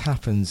this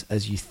happens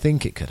as you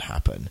think it could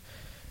happen,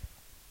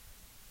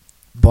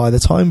 by the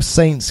time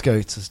Saints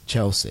go to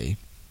Chelsea,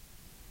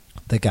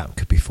 the gap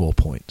could be 4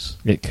 points.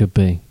 It could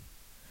be.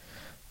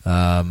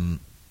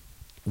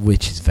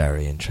 Which is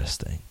very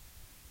interesting.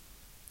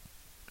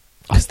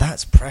 Because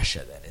that's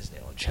pressure then, isn't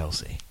it, on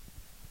Chelsea?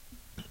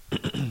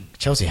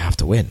 Chelsea have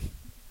to win.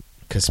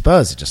 Because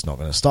Spurs are just not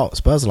going to stop.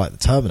 Spurs are like the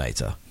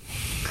Terminator.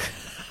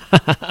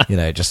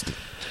 Just...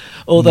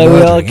 Although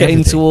we are murdering getting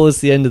everything.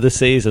 towards the end of the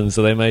season,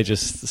 so they may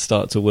just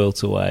start to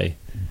wilt away.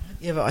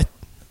 Yeah, but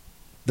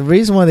the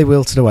reason why they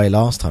wilted away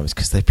last time is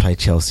because they played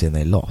Chelsea and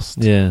they lost.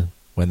 Yeah.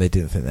 When they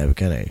didn't think they were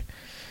going to.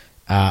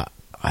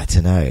 I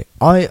don't know.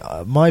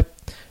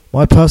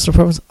 My personal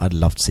preference, I'd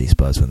love to see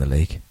Spurs win the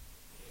league.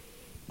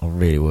 I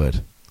really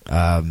would.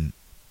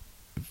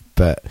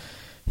 But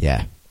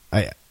yeah,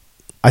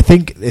 I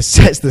think it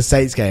sets the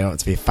Saints game up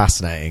to be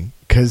fascinating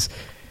because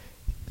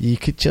you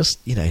could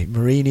just,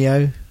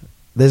 Mourinho.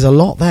 There's a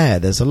lot there.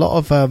 There's a lot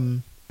of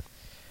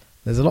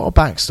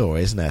backstory,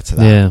 isn't there, to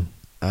that? Yeah.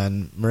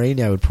 And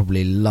Mourinho would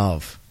probably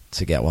love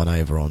to get one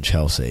over on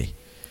Chelsea.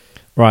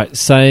 Right,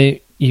 so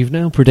you've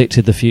now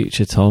predicted the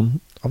future,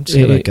 Tom. I'm just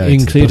going to go to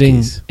the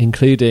bookies.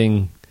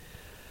 including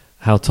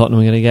how Tottenham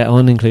are going to get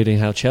on, including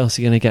how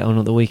Chelsea are going to get on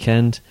at the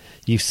weekend.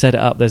 You've set it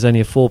up. There's only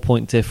a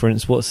 4-point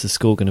difference. What's the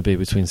score going to be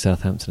between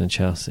Southampton and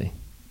Chelsea?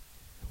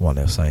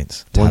 1-0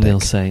 Saints.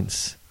 1-0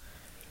 Saints.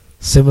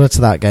 Similar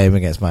to that game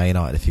against Man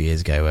United a few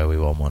years ago where we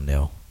won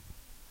 1-0.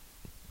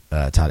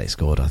 Tadic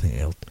scored. I think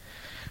he'll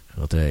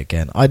do it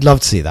again. I'd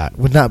love to see that.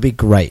 Wouldn't that be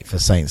great for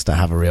Saints to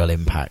have a real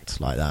impact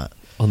like that?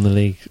 On the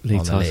league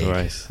title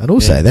race. And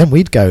also then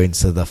we'd go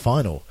into the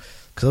final.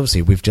 Because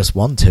obviously we've just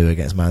won 2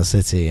 against Man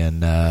City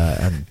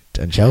and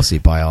Chelsea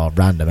by our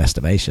random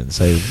estimation.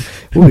 So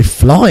we'll be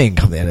flying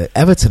coming in.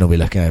 Everton will be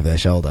looking over their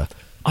shoulder.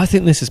 I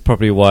think this is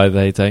probably why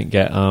they don't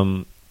get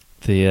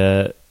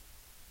the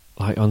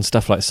like on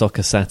stuff like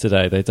Soccer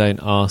Saturday. They don't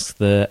ask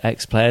the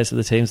ex-players of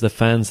the teams, the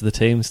fans of the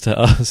teams, to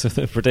ask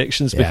the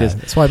predictions because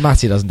that's why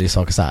Matty doesn't do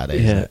Soccer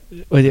Saturday. Yeah,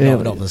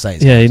 not for the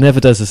Saints. Yeah, he never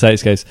does the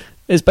Saints games.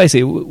 It's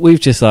basically we've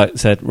just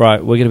said right,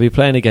 we're going to be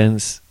playing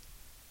against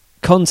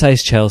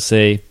Conte's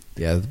Chelsea.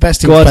 Yeah, the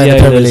best team playing in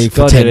the Premier League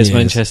for 10 years.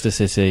 Manchester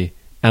City,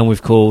 and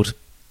we've called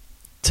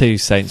 2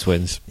 Saints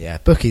wins. Yeah,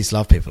 bookies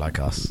love people like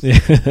us.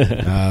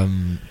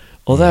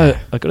 Although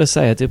I've got to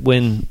say, I did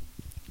win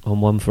on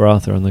one for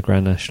Arthur on the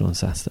Grand National on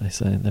Saturday.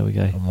 So there we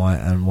go. And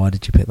why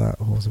did you pick that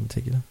horse in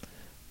particular?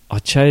 I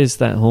chose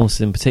that horse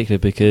in particular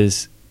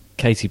because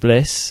Katie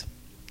Bliss,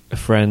 a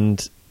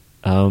friend,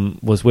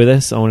 was with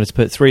us. I wanted to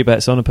put 3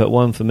 bets on. I put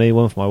 1 for me,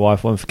 1 for my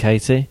wife, 1 for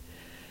Katie.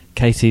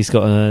 Katie's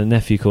got a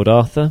nephew called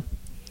Arthur.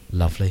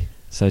 Lovely.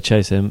 So I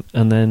chose him,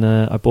 and then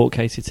I bought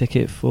Katie a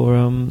ticket for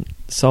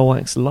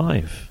Soulwax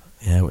Live.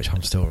 Yeah, which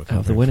I'm still recovering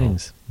out of the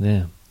winnings. From.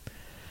 Yeah.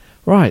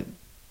 Right.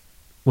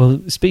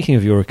 Well, speaking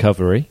of your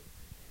recovery,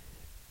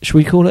 should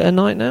we call it a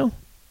night now?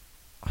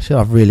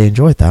 I've really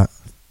enjoyed that.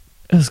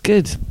 It was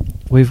good.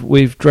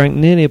 We've drank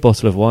nearly a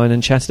bottle of wine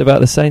and chatted about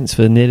the Saints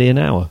for nearly an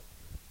hour.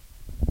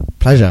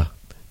 Pleasure.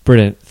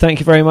 Brilliant. Thank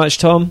you very much,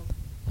 Tom.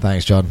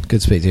 Thanks, John. Good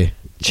to speak to you.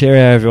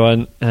 Cheerio,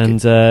 everyone.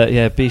 And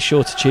be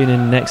sure to tune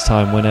in next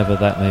time, whenever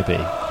that may be.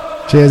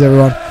 Cheers,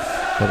 everyone.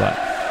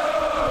 Bye-bye.